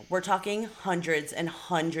River. We're talking hundreds and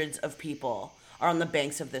hundreds of people are on the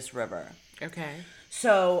banks of this river. Okay.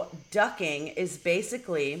 So ducking is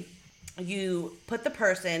basically you put the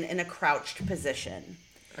person in a crouched position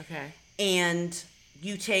Okay. and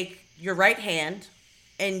you take your right hand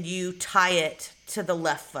and you tie it to the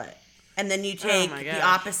left foot. And then you take my the gosh.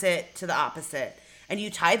 opposite to the opposite and you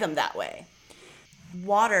tie them that way.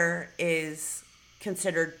 Water is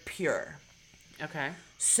considered pure. Okay.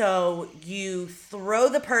 So you throw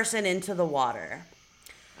the person into the water.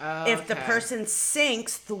 Oh, If the okay. person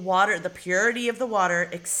sinks, the purity of the water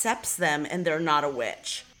accepts them and they're not a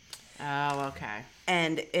witch. Oh, okay.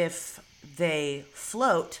 And if they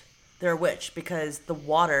float, they're a witch because the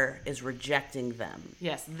water is rejecting them.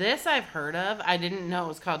 Yes, this I've heard of. I didn't know it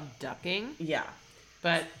was called ducking, Yeah.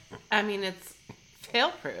 but I mean it's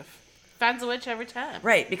fail-proof. Finds a witch every time.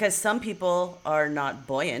 Right, because some people are not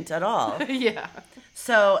buoyant at all. Yeah.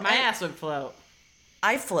 So My ass would float.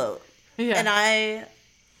 I float. Yeah. And I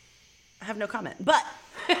have no comment. But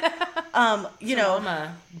you I'm know,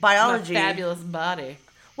 a biology. fabulous body.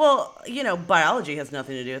 Well, you know, biology has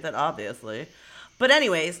nothing to do with it, obviously. But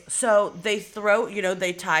anyways, so they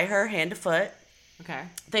they tie her hand to foot. Okay.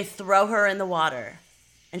 They throw her in the water,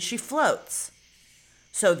 and she floats.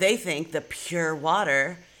 So they think the pure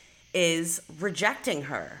water is rejecting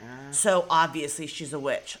her. So obviously she's a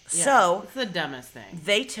witch. Yeah, So it's the dumbest thing.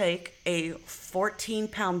 they take a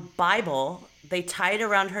 14-pound Bible, they tie it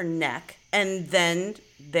around her neck, and then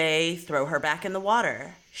they throw her back in the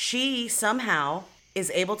water. She somehow is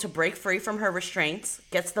able to break free from her restraints,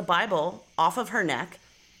 gets the Bible off of her neck,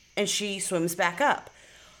 and she swims back up.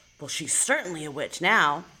 Well, she's certainly a witch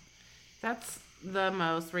now. That's the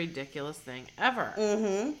most ridiculous thing ever.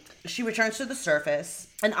 She returns to the surface,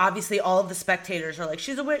 and obviously all of the spectators are like,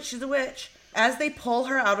 she's a witch, she's a witch. As they pull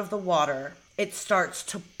her out of the water, it starts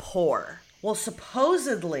to pour. Well,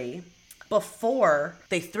 supposedly, before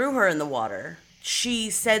they threw her in the water, she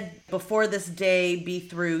said, before this day be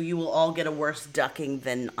through, you will all get a worse ducking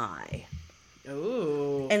than I.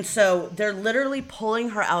 Ooh. And so they're literally pulling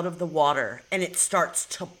her out of the water, and it starts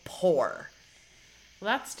to pour.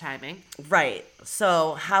 Well, that's timing. Right.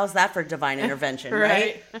 So how's that for divine intervention,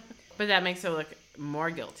 right? But that makes her look more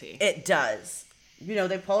guilty. It does. You know,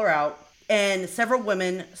 they pull her out, and several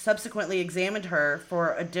women subsequently examined her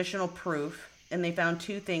for additional proof, and they found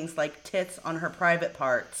two things like tits on her private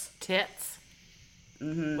parts. Tits?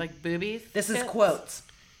 Mm-hmm. Like boobies? This is tits? quotes.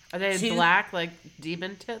 Are they Two- black like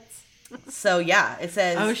demon tits? So yeah, it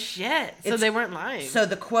says. Oh shit. So It's- they weren't lying. So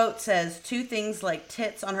the quote says two things like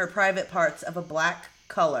tits on her private parts of a black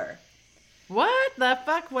color. What the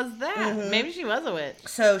fuck was that? Mm-hmm. Maybe she was a witch.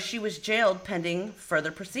 So she was jailed pending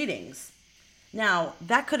further proceedings. Now,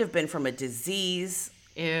 that could have been from a disease.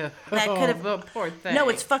 Ew. That could have. Oh, poor thing. No,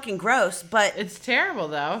 it's fucking gross, but It's terrible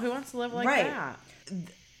though. Who wants to live like Right. that?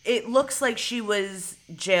 it looks like she was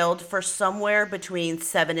jailed for somewhere between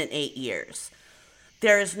 7 and 8 years.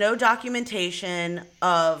 There is no documentation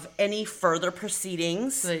of any further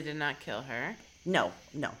proceedings. So they did not kill her. No.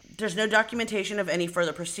 There's no documentation of any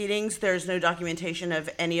further proceedings. There's no documentation of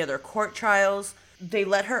any other court trials. They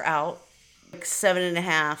let her out like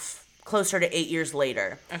 7.5, closer to 8 years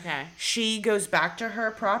later. Okay. She goes back to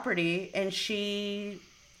her property and she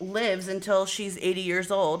lives until she's 80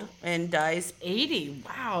 years old and dies. 80.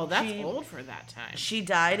 Wow, that's She- old for that time. She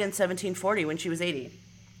died in 1740 when she was 80.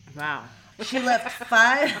 Wow. She left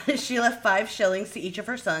five shillings to each of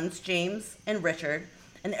her sons, James and Richard,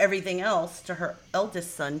 and everything else to her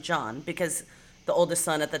eldest son, John, because the oldest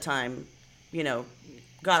son at the time,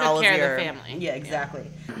 got Took all of care of the your family. Yeah, exactly.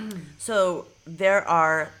 So there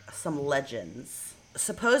are some legends.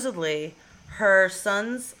 Supposedly, her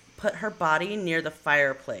sons put her body near the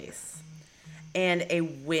fireplace, and a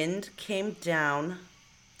wind came down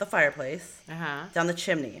the fireplace, Uh-huh. down the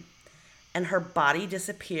chimney, and her body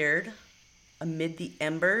disappeared amid the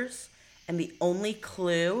embers, and the only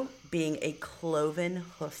clue being a cloven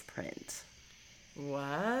hoof print. What?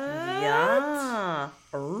 Yeah.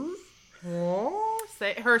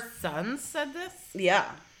 Say her sons said this? Yeah.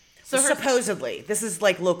 So So her- supposedly, this is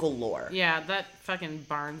like local lore. Yeah, that fucking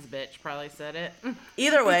Barnes bitch probably said it.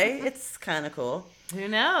 Either way, it's kind of cool. Who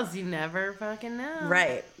knows? You never fucking know.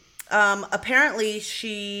 Right. Apparently,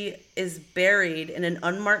 she is buried in an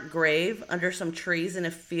unmarked grave under some trees in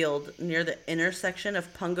a field near the intersection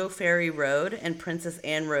of Pungo Ferry Road and Princess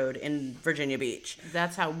Anne Road in Virginia Beach.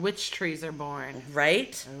 That's how witch trees are born.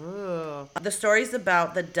 Right? Ooh. The stories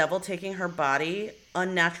about the devil taking her body,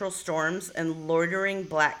 unnatural storms, and loitering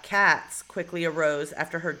black cats quickly arose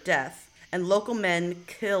after her death, and local men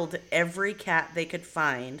killed every cat they could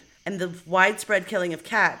find. And the widespread killing of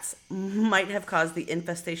cats might have caused the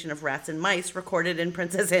infestation of rats and mice recorded in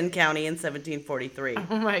Princess Anne County in 1743.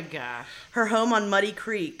 Oh my gosh. Her home on Muddy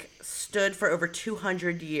Creek stood for over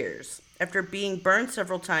 200 years. After being burned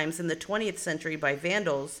several times in the 20th century by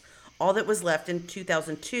vandals, all that was left in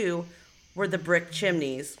 2002 were the brick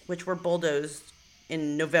chimneys, which were bulldozed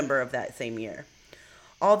in November of that same year.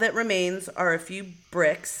 All that remains are a few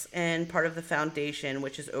bricks and part of the foundation,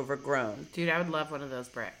 which is overgrown. Dude, I would love one of those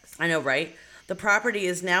bricks. I know, right? The property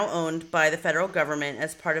is now owned by the federal government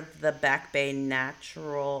as part of the Back Bay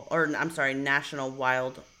National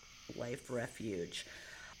Wildlife Refuge.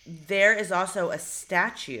 There is also a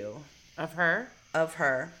statue Of her? of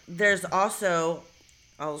her. There's also,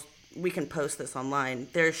 we can post this online.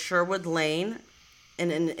 There's Sherwood Lane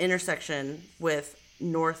in an intersection with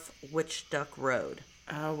North Witch Duck Road,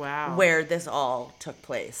 Oh, wow. where this all took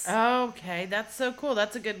place. Okay, that's so cool.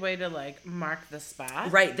 That's a good way to, like, mark the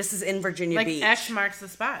spot. Right, this is in Virginia Like, Beach. X marks the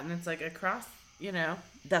spot, and it's, like, across,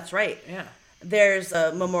 That's right. Yeah. There's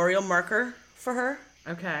a memorial marker for her.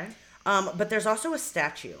 Okay. But there's also a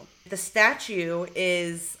statue. The statue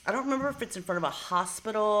is, I don't remember if it's in front of a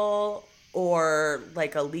hospital or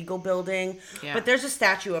like a legal building, Yeah. but there's a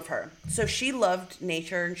statue of her. So she loved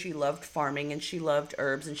nature and she loved farming and she loved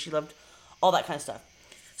herbs and she loved all that kind of stuff.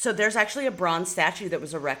 So there's actually a bronze statue that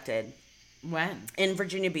was erected When? in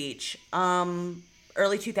Virginia Beach,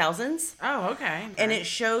 early 2000s. Oh, okay. And it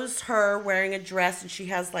shows her wearing a dress, and she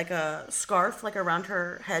has like a scarf like around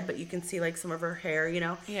her head, but you can see like some of her hair,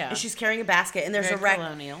 Yeah. And she's carrying a basket, and there's Very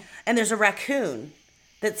colonial. and there's a raccoon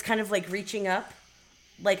that's kind of like reaching up,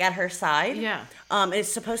 like at her side. Yeah. It's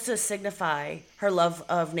supposed to signify her love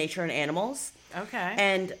of nature and animals. Okay.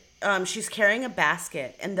 And she's carrying a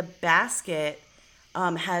basket, and the basket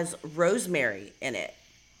has rosemary in it.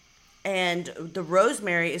 And the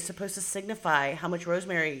rosemary is supposed to signify how much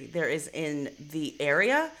rosemary there is in the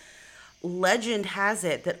area. Legend has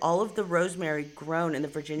it that all of the rosemary grown in the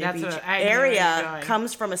Virginia That's Beach what I knew where you're area going.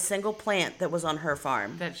 comes from a single plant that was on her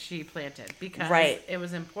farm. That she planted because Right. it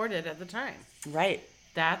was imported at the time. Right.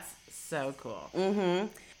 That's so cool.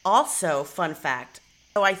 Also, fun fact.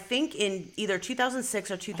 So I think in either 2006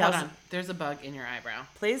 or Hold 2000. on. There's a bug in your eyebrow.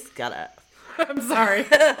 Please, got it. I'm sorry.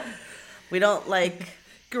 We don't like.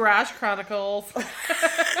 Garage Chronicles.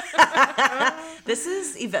 This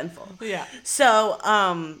is eventful. Yeah. So,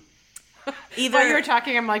 either. While you were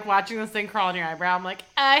talking, I'm like watching this thing crawl in your eyebrow. I'm like,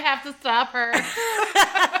 I have to stop her.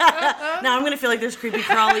 Now I'm gonna feel like there's creepy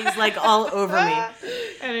crawlies like all over me.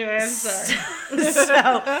 Anyway, I'm sorry.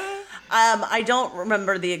 So, I don't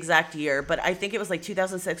remember the exact year, but I think it was like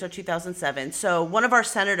 2006 or 2007. So one of our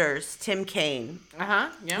senators, Tim Kaine, Yeah.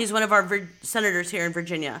 he's one of our senators here in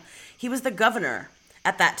Virginia. He was the governor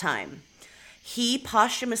at that time. He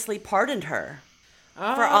posthumously pardoned her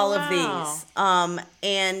for all of these.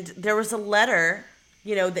 And there was a letter,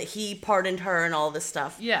 that he pardoned her and all this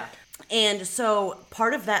stuff. Yeah. And so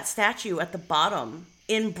part of that statue at the bottom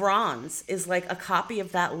in bronze is like a copy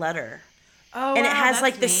of that letter Oh, and it wow, has that's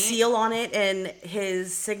like the neat. seal on it and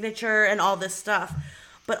his signature and all this stuff.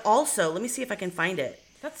 But also, let me see if I can find it.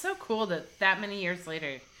 That's so cool that many years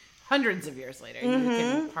later, hundreds of years later, you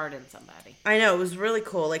can pardon somebody. I know, it was really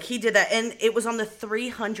cool. Like, he did that, and it was on the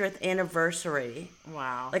 300th anniversary,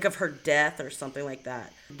 Wow. like, of her death or something like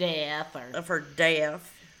that. death or Of her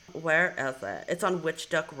death. Where is it? It's on Witch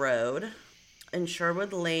Duck Road in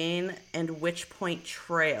Sherwood Lane and Witch Point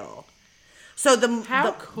Trail. So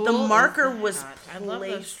How cool the is marker that? was I love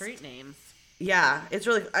those placed. street names. Yeah, it's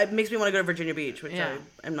really. It makes me want to go to Virginia Beach, which Yeah.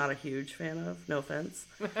 I am not a huge fan of. No offense.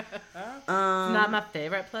 It's not my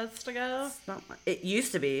favorite place to go. It's not. It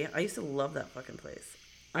used to be. I used to love that fucking place.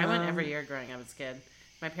 I went every year growing up as a kid.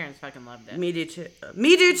 My parents fucking loved it. Me do too.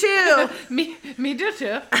 Me do too. Me do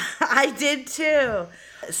too. I did too.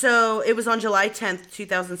 So it was on July 10th,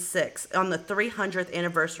 2006, on the 300th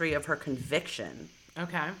anniversary of her conviction.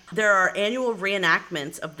 Okay. There are annual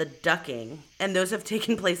reenactments of the ducking, and those have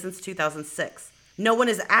taken place since 2006. No one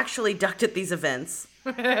is actually ducked at these events.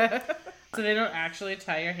 So they don't actually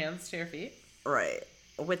tie your hands to your feet? Right.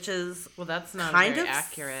 Which is Well, that's not kind very of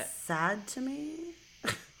accurate. sad to me.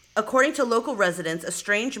 According to local residents, a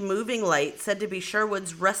strange moving light said to be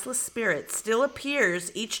Sherwood's restless spirit still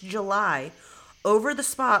appears each July over the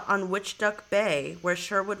spot on Witch Duck Bay where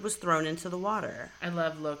Sherwood was thrown into the water. I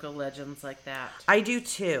love local legends like that. I do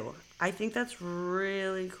too. I think that's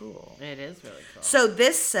really cool. It is really cool. So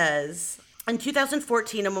this says, in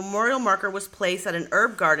 2014, a memorial marker was placed at an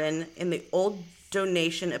herb garden in the Old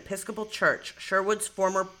Donation Episcopal Church, Sherwood's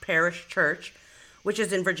former parish church, which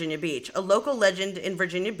is in Virginia Beach. A local legend in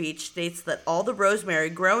Virginia Beach states that all the rosemary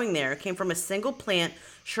growing there came from a single plant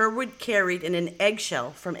Sherwood carried in an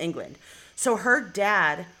eggshell from England. So her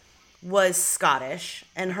dad was Scottish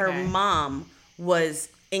and her Okay. mom was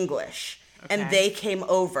English. And Okay. they came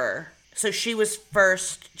over. So she was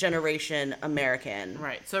first generation American.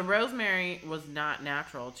 Right. So rosemary was not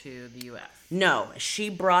natural to the U.S. No, she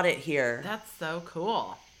brought it here. That's so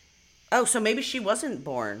cool. Oh, so maybe she wasn't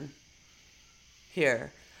born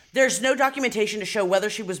here. There's no documentation to show whether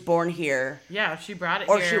she was born here, Yeah, she brought it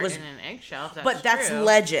Or here she was- in an eggshell. If that's but that's true.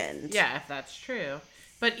 legend. Yeah, if that's true.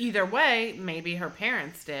 But either way, maybe her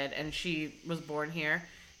parents did, and she was born here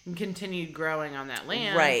and continued growing on that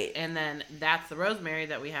land. Right. And then that's the rosemary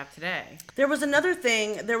that we have today. There was another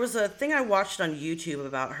thing. There was a thing I watched on YouTube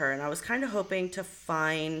about her, and I was kind of hoping to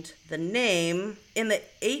find the name. In the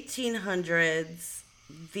 1800s,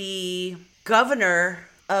 the governor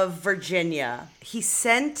of Virginia, he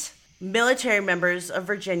sent military members of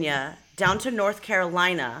Virginia down to North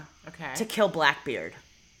Carolina Okay. to kill Blackbeard.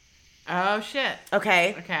 Oh, shit.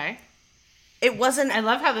 Okay? Okay. It wasn't... I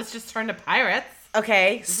love how this just turned to pirates.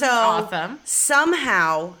 Okay, so awesome.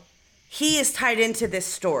 somehow he is tied into this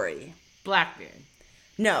story. Blackbeard.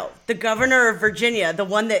 No, the governor of Virginia, the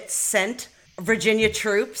one that sent Virginia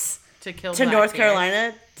troops To kill to North Blackbeard.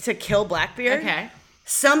 Carolina to kill Blackbeard. Okay.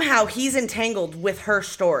 Somehow he's entangled with her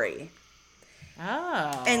story.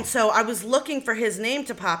 Oh. And so I was looking for his name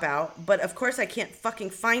to pop out, but of course I can't fucking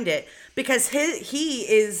find it because he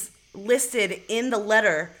is listed in the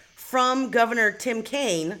letter from Governor Tim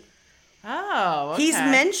Kaine. Oh, okay. He's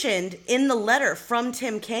mentioned in the letter from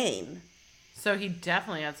Tim Kaine. So he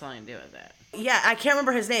definitely had something to do with it. Yeah, I can't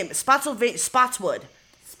remember his name. Spotswood.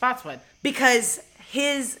 Spotswood. Because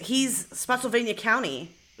he's Spotsylvania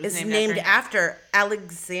County Is is named named after after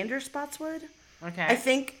Alexander Spotswood. Okay. I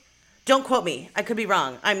think. Don't quote me. I could be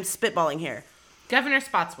wrong. I'm spitballing here. Governor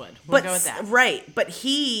Spotswood. We'll But go with that. right, but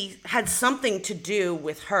he had something to do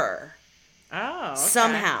with her Oh. Okay.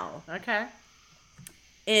 somehow Okay.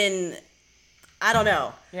 in I don't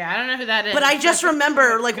know. Yeah, I don't know who that is. But I just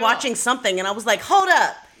remember like Cool. watching something and I was like, "Hold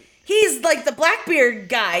up. He's like the Blackbeard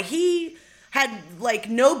guy. He had like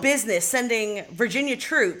no business sending Virginia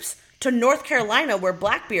troops to North Carolina where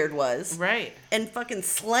Blackbeard was Right. and fucking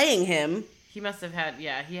slaying him." He must have had,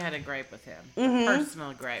 he had a gripe with him. A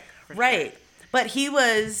personal gripe. For Mm-hmm. Right. Sure. But he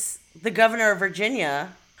was the governor of Virginia.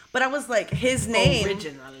 But I was like, his name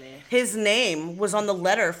was on the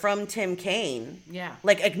letter from Tim Kaine. Yeah.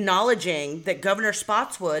 Like acknowledging that Governor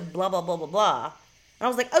Spotswood, blah, blah, blah, blah, blah. And I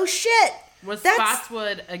was like, oh shit. Was that's-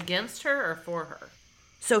 Spotswood against her or for her?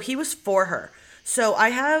 So he was for her. So I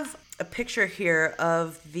have a picture here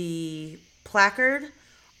of the placard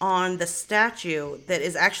on the statue that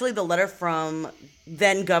is actually the letter from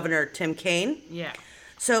then Governor Tim Kaine. Yeah.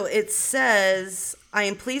 So it says, I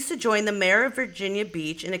am pleased to join the mayor of Virginia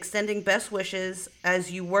Beach in extending best wishes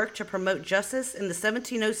as you work to promote justice in the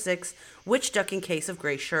 1706 witch ducking case of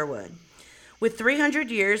Grace Sherwood. With 300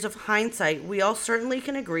 years of hindsight, we all certainly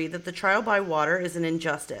can agree that the trial by water is an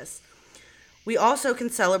injustice. We also can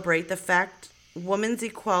celebrate the fact women's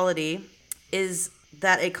equality is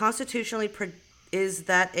that a constitutionally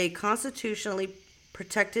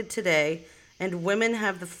protected today, and women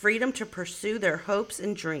have the freedom to pursue their hopes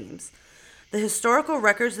and dreams. The historical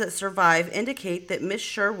records that survive indicate that Miss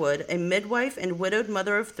Sherwood, a midwife and widowed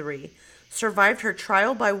mother of 3, survived her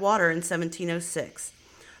trial by water in 1706.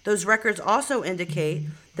 Those records also indicate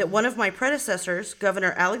that one of my predecessors,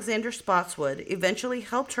 Governor Alexander Spotswood, eventually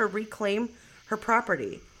helped her reclaim her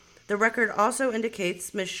property. The record also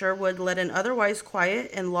indicates Miss Sherwood led an otherwise quiet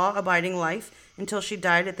and law-abiding life until she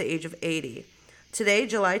died at the age of 80. Today,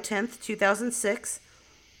 July 10th, 2006,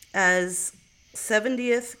 as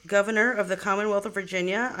 70th Governor of the Commonwealth of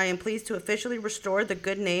Virginia, I am pleased to officially restore the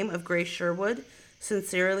good name of Grace Sherwood.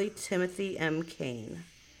 Sincerely, Timothy M. Kane.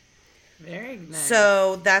 Very nice.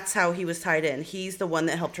 So that's how he was tied in. He's the one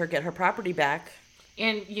that helped her get her property back.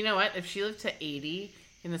 And you know what? If she lived to 80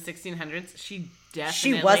 in the 1600s, she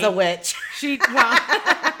She was a witch. She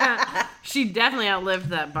definitely outlived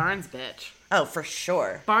that Barnes bitch. Oh, for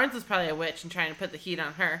sure. Barnes was probably a witch and trying to put the heat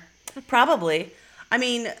on her. Probably. I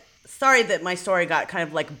mean, sorry that my story got kind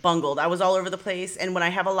of like bungled. I was all over the place, and when I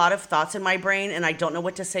have a lot of thoughts in my brain and I don't know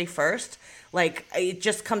what to say first, like, it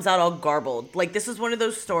just comes out all garbled. Like, this is one of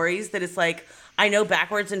those stories that it's like, I know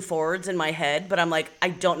backwards and forwards in my head, but I'm like, I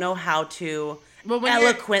don't know how to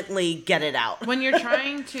eloquently get it out. When you're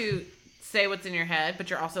trying to say what's in your head, but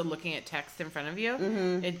you're also looking at text in front of you,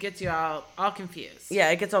 it gets you all confused. Yeah,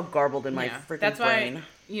 it gets all garbled in my freaking That's brain. why,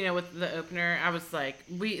 you know, with the opener, I was like,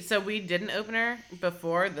 we did an opener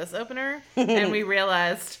before this opener, and we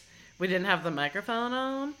realized we didn't have the microphone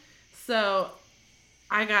on. So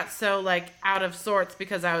I got so like out of sorts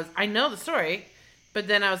because I know the story, but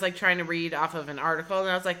then I was like trying to read off of an article, and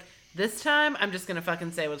I was like, this time I'm just gonna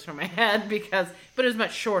fucking say what's from my head but it was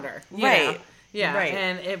much shorter. You know? Yeah, right.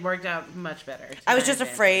 And it worked out much better. I was just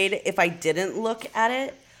afraid if I didn't look at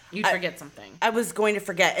it, you'd forget something. I was going to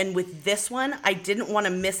forget. And with this one, I didn't want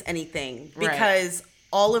to miss anything because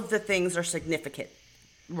all of the things are significant.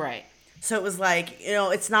 Right. So it was like, you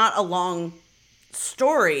know, it's not a long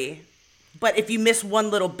story, but if you miss one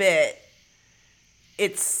little bit,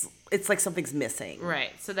 it's like something's missing.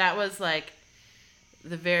 Right. So that was like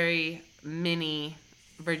the very mini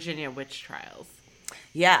Virginia witch trials.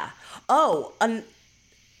 Yeah. Oh,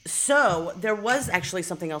 so there was actually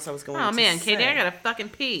something else I was going to say. Oh, man, Katie, I gotta fucking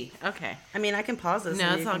pee. Okay. I mean, I can pause this.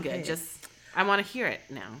 No, it's all good. Just, I want to hear it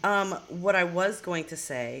now. What I was going to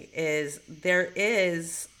say is there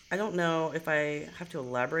is, I don't know if I have to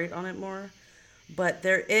elaborate on it more, but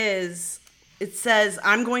there is, it says,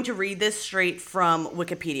 I'm going to read this straight from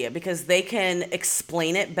Wikipedia because they can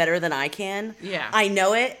explain it better than I can. Yeah. I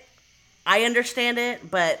know it. I understand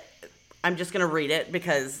it, but I'm just going to read it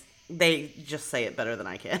because they just say it better than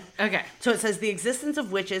I can. Okay. So it says, the existence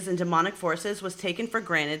of witches and demonic forces was taken for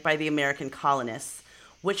granted by the American colonists.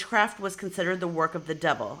 Witchcraft was considered the work of the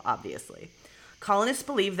devil, obviously. Colonists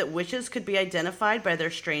believed that witches could be identified by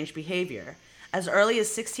their strange behavior. As early as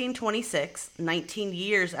 1626, 19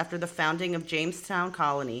 years after the founding of Jamestown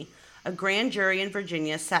Colony, a grand jury in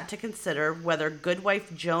Virginia sat to consider whether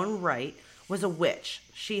Goodwife Joan Wright was a witch.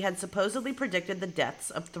 She had supposedly predicted the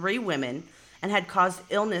deaths of 3 women and had caused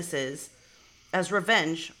illnesses as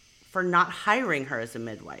revenge for not hiring her as a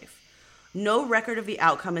midwife. No record of the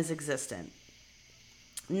outcome is existent.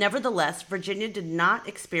 Nevertheless, Virginia did not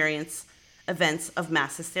experience events of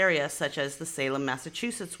mass hysteria such as the Salem,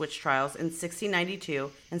 Massachusetts witch trials in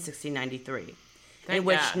 1692 and 1693, in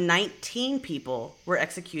which 19 people were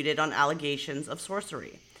executed on allegations of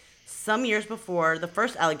sorcery, some years before the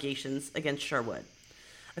first allegations against Sherwood.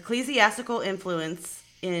 Ecclesiastical influence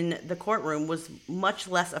in the courtroom was much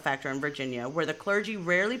less a factor in Virginia, where the clergy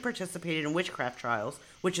rarely participated in witchcraft trials,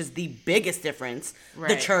 which is the biggest difference,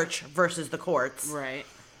 the church versus the courts,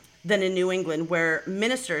 than in New England, where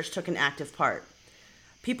ministers took an active part.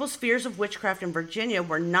 People's fears of witchcraft in Virginia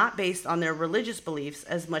were not based on their religious beliefs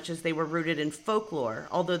as much as they were rooted in folklore,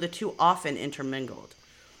 although the two often intermingled.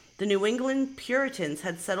 The New England Puritans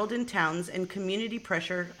had settled in towns, and community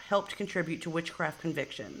pressure helped contribute to witchcraft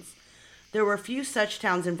convictions. There were few such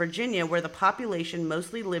towns in Virginia where the population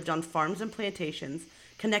mostly lived on farms and plantations,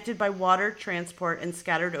 connected by water, transport, and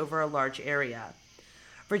scattered over a large area.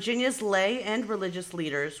 Virginia's lay and religious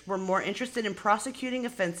leaders were more interested in prosecuting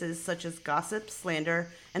offenses such as gossip, slander,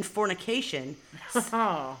 and fornication,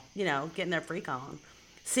 you know, getting their freak on,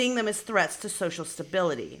 seeing them as threats to social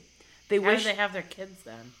stability. How did they have their kids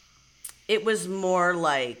then? It was more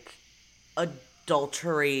like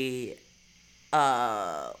adultery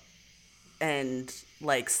and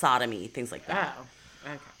like sodomy, things like that. Oh,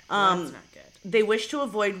 okay. Well, that's not good. They wished to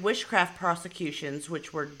avoid witchcraft prosecutions,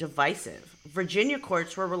 which were divisive. Virginia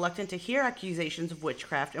courts were reluctant to hear accusations of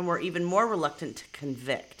witchcraft and were even more reluctant to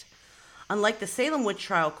convict. Unlike the Salem witch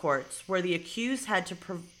trial courts, where the accused had to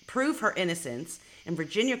prove her innocence, in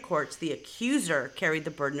Virginia courts, the accuser carried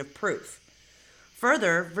the burden of proof.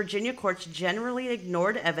 Further, Virginia courts generally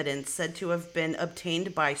ignored evidence said to have been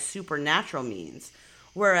obtained by supernatural means,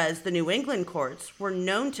 whereas the New England courts were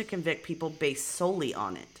known to convict people based solely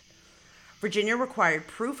on it. Virginia required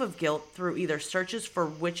proof of guilt through either searches for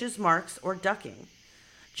witches' marks or ducking.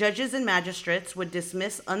 Judges and magistrates would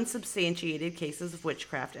dismiss unsubstantiated cases of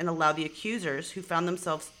witchcraft and allow the accusers, who found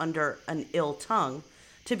themselves under an ill tongue,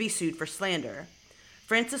 to be sued for slander.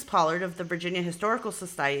 Francis Pollard of the Virginia Historical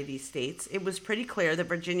Society states, "It was pretty clear that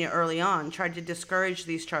Virginia early on tried to discourage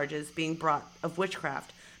these charges being brought of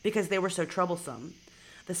witchcraft because they were so troublesome.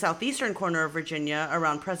 The southeastern corner of Virginia,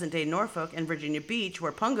 around present-day Norfolk and Virginia Beach,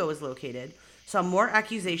 where Pungo is located, saw more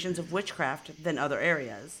accusations of witchcraft than other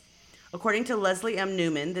areas. According to Leslie M.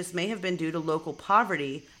 Newman, this may have been due to local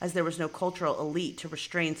poverty, as there was no cultural elite to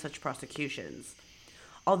restrain such prosecutions.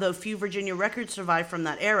 Although few Virginia records survive from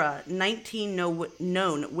that era, 19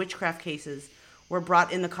 known witchcraft cases were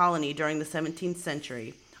brought in the colony during the 17th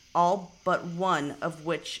century, all but one of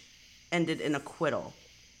which ended in acquittal.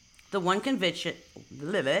 The one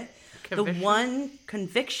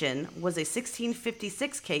conviction was a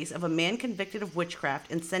 1656 case of a man convicted of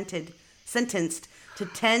witchcraft and sentenced to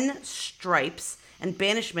 10 stripes and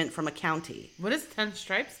banishment from a county. What does 10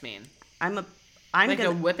 stripes mean? I'm Like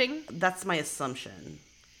gonna, a whipping? That's my assumption.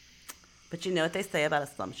 But you know what they say about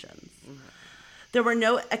assumptions. Mm-hmm. There were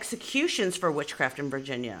no executions for witchcraft in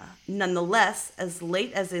Virginia. Nonetheless, as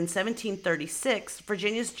late as in 1736,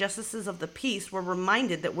 Virginia's justices of the peace were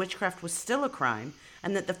reminded that witchcraft was still a crime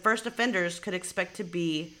and that the first offenders could expect to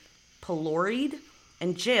be pilloried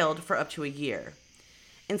and jailed for up to a year.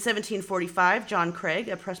 In 1745, John Craig,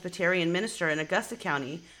 a Presbyterian minister in Augusta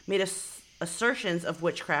County, made assertions of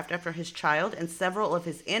witchcraft after his child and several of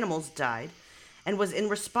his animals died, and was in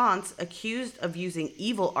response accused of using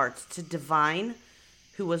evil arts to divine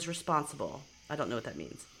who was responsible. I don't know what that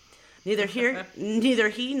means. Neither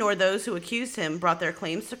he nor those who accused him brought their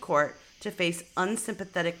claims to court to face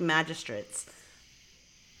unsympathetic magistrates,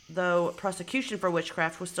 though prosecution for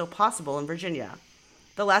witchcraft was still possible in Virginia.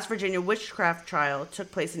 The last Virginia witchcraft trial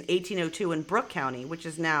took place in 1802 in Brooke County, which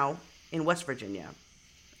is now in West Virginia.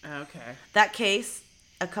 Okay. That case,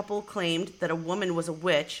 a couple claimed that a woman was a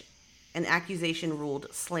witch. An accusation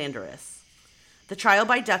ruled slanderous. The trial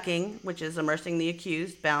by ducking, which is immersing the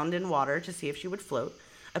accused bound in water to see if she would float,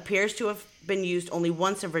 appears to have been used only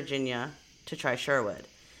once in Virginia to try Sherwood.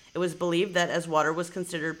 It was believed that as water was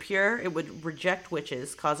considered pure, it would reject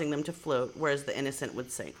witches, causing them to float, whereas the innocent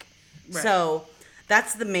would sink. Right. So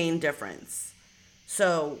that's the main difference.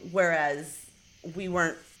 So whereas we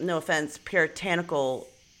weren't, no offense, puritanical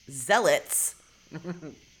zealots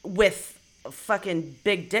with a fucking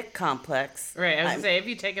big dick complex. Right, I was gonna say, if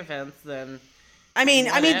you take offense, then I mean,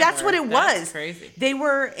 that's what it was. Crazy. They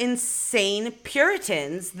were insane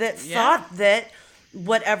Puritans that thought that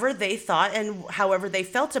whatever they thought and however they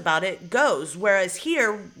felt about it goes. Whereas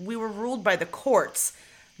here, we were ruled by the courts,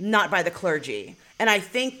 not by the clergy. And I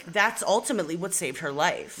think that's ultimately what saved her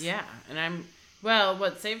life. Yeah, and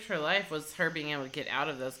what saved her life was her being able to get out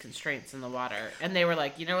of those constraints in the water. And they were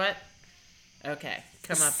like, you know what? Okay,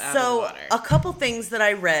 come up out of the water. So, a couple things that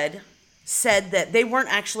I read said that they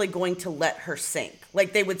weren't actually going to let her sink.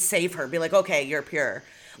 Like, they would save her, be like, okay, you're pure.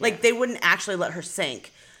 Like, they wouldn't actually let her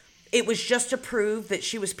sink. It was just to prove that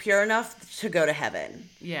she was pure enough to go to heaven.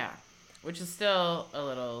 Yeah, which is still a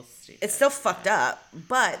little stupid. It's still fucked up,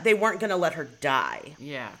 but they weren't going to let her die.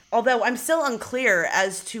 Yeah. Although, I'm still unclear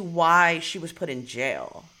as to why she was put in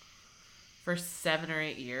jail. For 7 or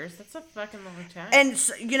 8 years? That's a fucking long time. And,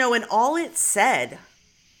 you know, and all it said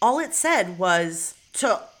was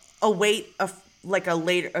to await a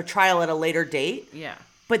trial at a later date. Yeah.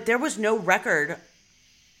 But there was no record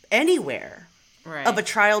anywhere of a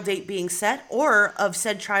trial date being set or of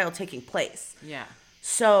said trial taking place. Yeah.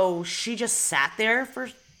 So she just sat there for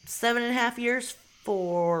 7.5 years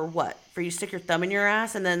for what? For you to stick your thumb in your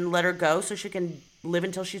ass and then let her go so she can live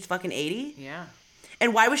until she's fucking 80? Yeah.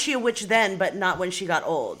 And why was she a witch then, but not when she got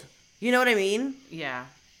old? You know what I mean? Yeah.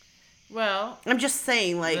 Well, I'm just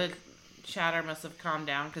saying, like, the chatter must have calmed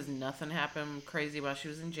down because nothing happened crazy while she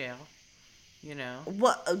was in jail. You know?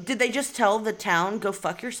 What did they just tell the town, go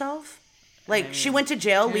fuck yourself? Like, she went to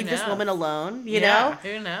jail, leave this woman alone, you know?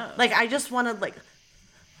 Who knows? Like, I just wanted, like,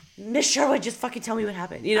 Miss Sherwood, just fucking tell me what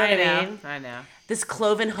happened. You know what I mean? I know. This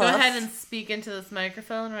cloven hoof. Go ahead and speak into this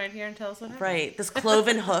microphone right here and tell us what happened. Right. This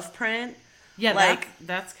cloven hoof print Yeah, Like,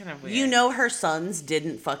 that's kind of weird. you know her sons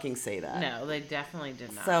didn't fucking say that. No, they definitely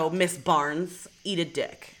did not. So, Miss Barnes, eat a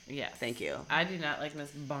dick. yes. Thank you. I do not like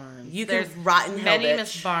Miss Barnes. You There's can rot in hell, many bitch.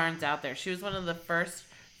 Miss Barnes out there. She was one of the first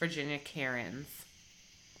Virginia Karens.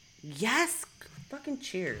 Yes. Fucking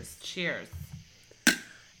cheers. Cheers.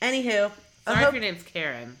 Anywho. I Sorry if hope- your name's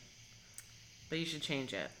Karen, but you should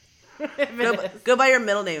change it. go by your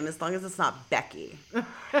middle name as long as it's not Becky. Ew,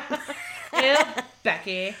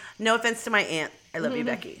 Becky. No offense to my aunt. I love you,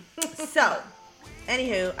 Becky. So,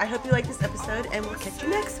 anywho, I hope you like this episode, and we'll catch you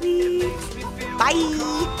next week. Bye.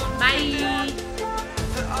 Bye.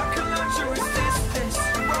 I can learn to resist this.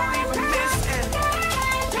 You won't even miss it.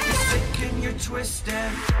 You're sick and you're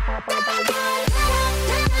twisted.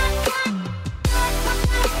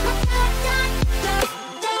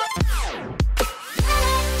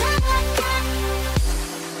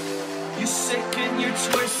 You're sick and you're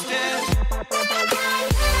twisted.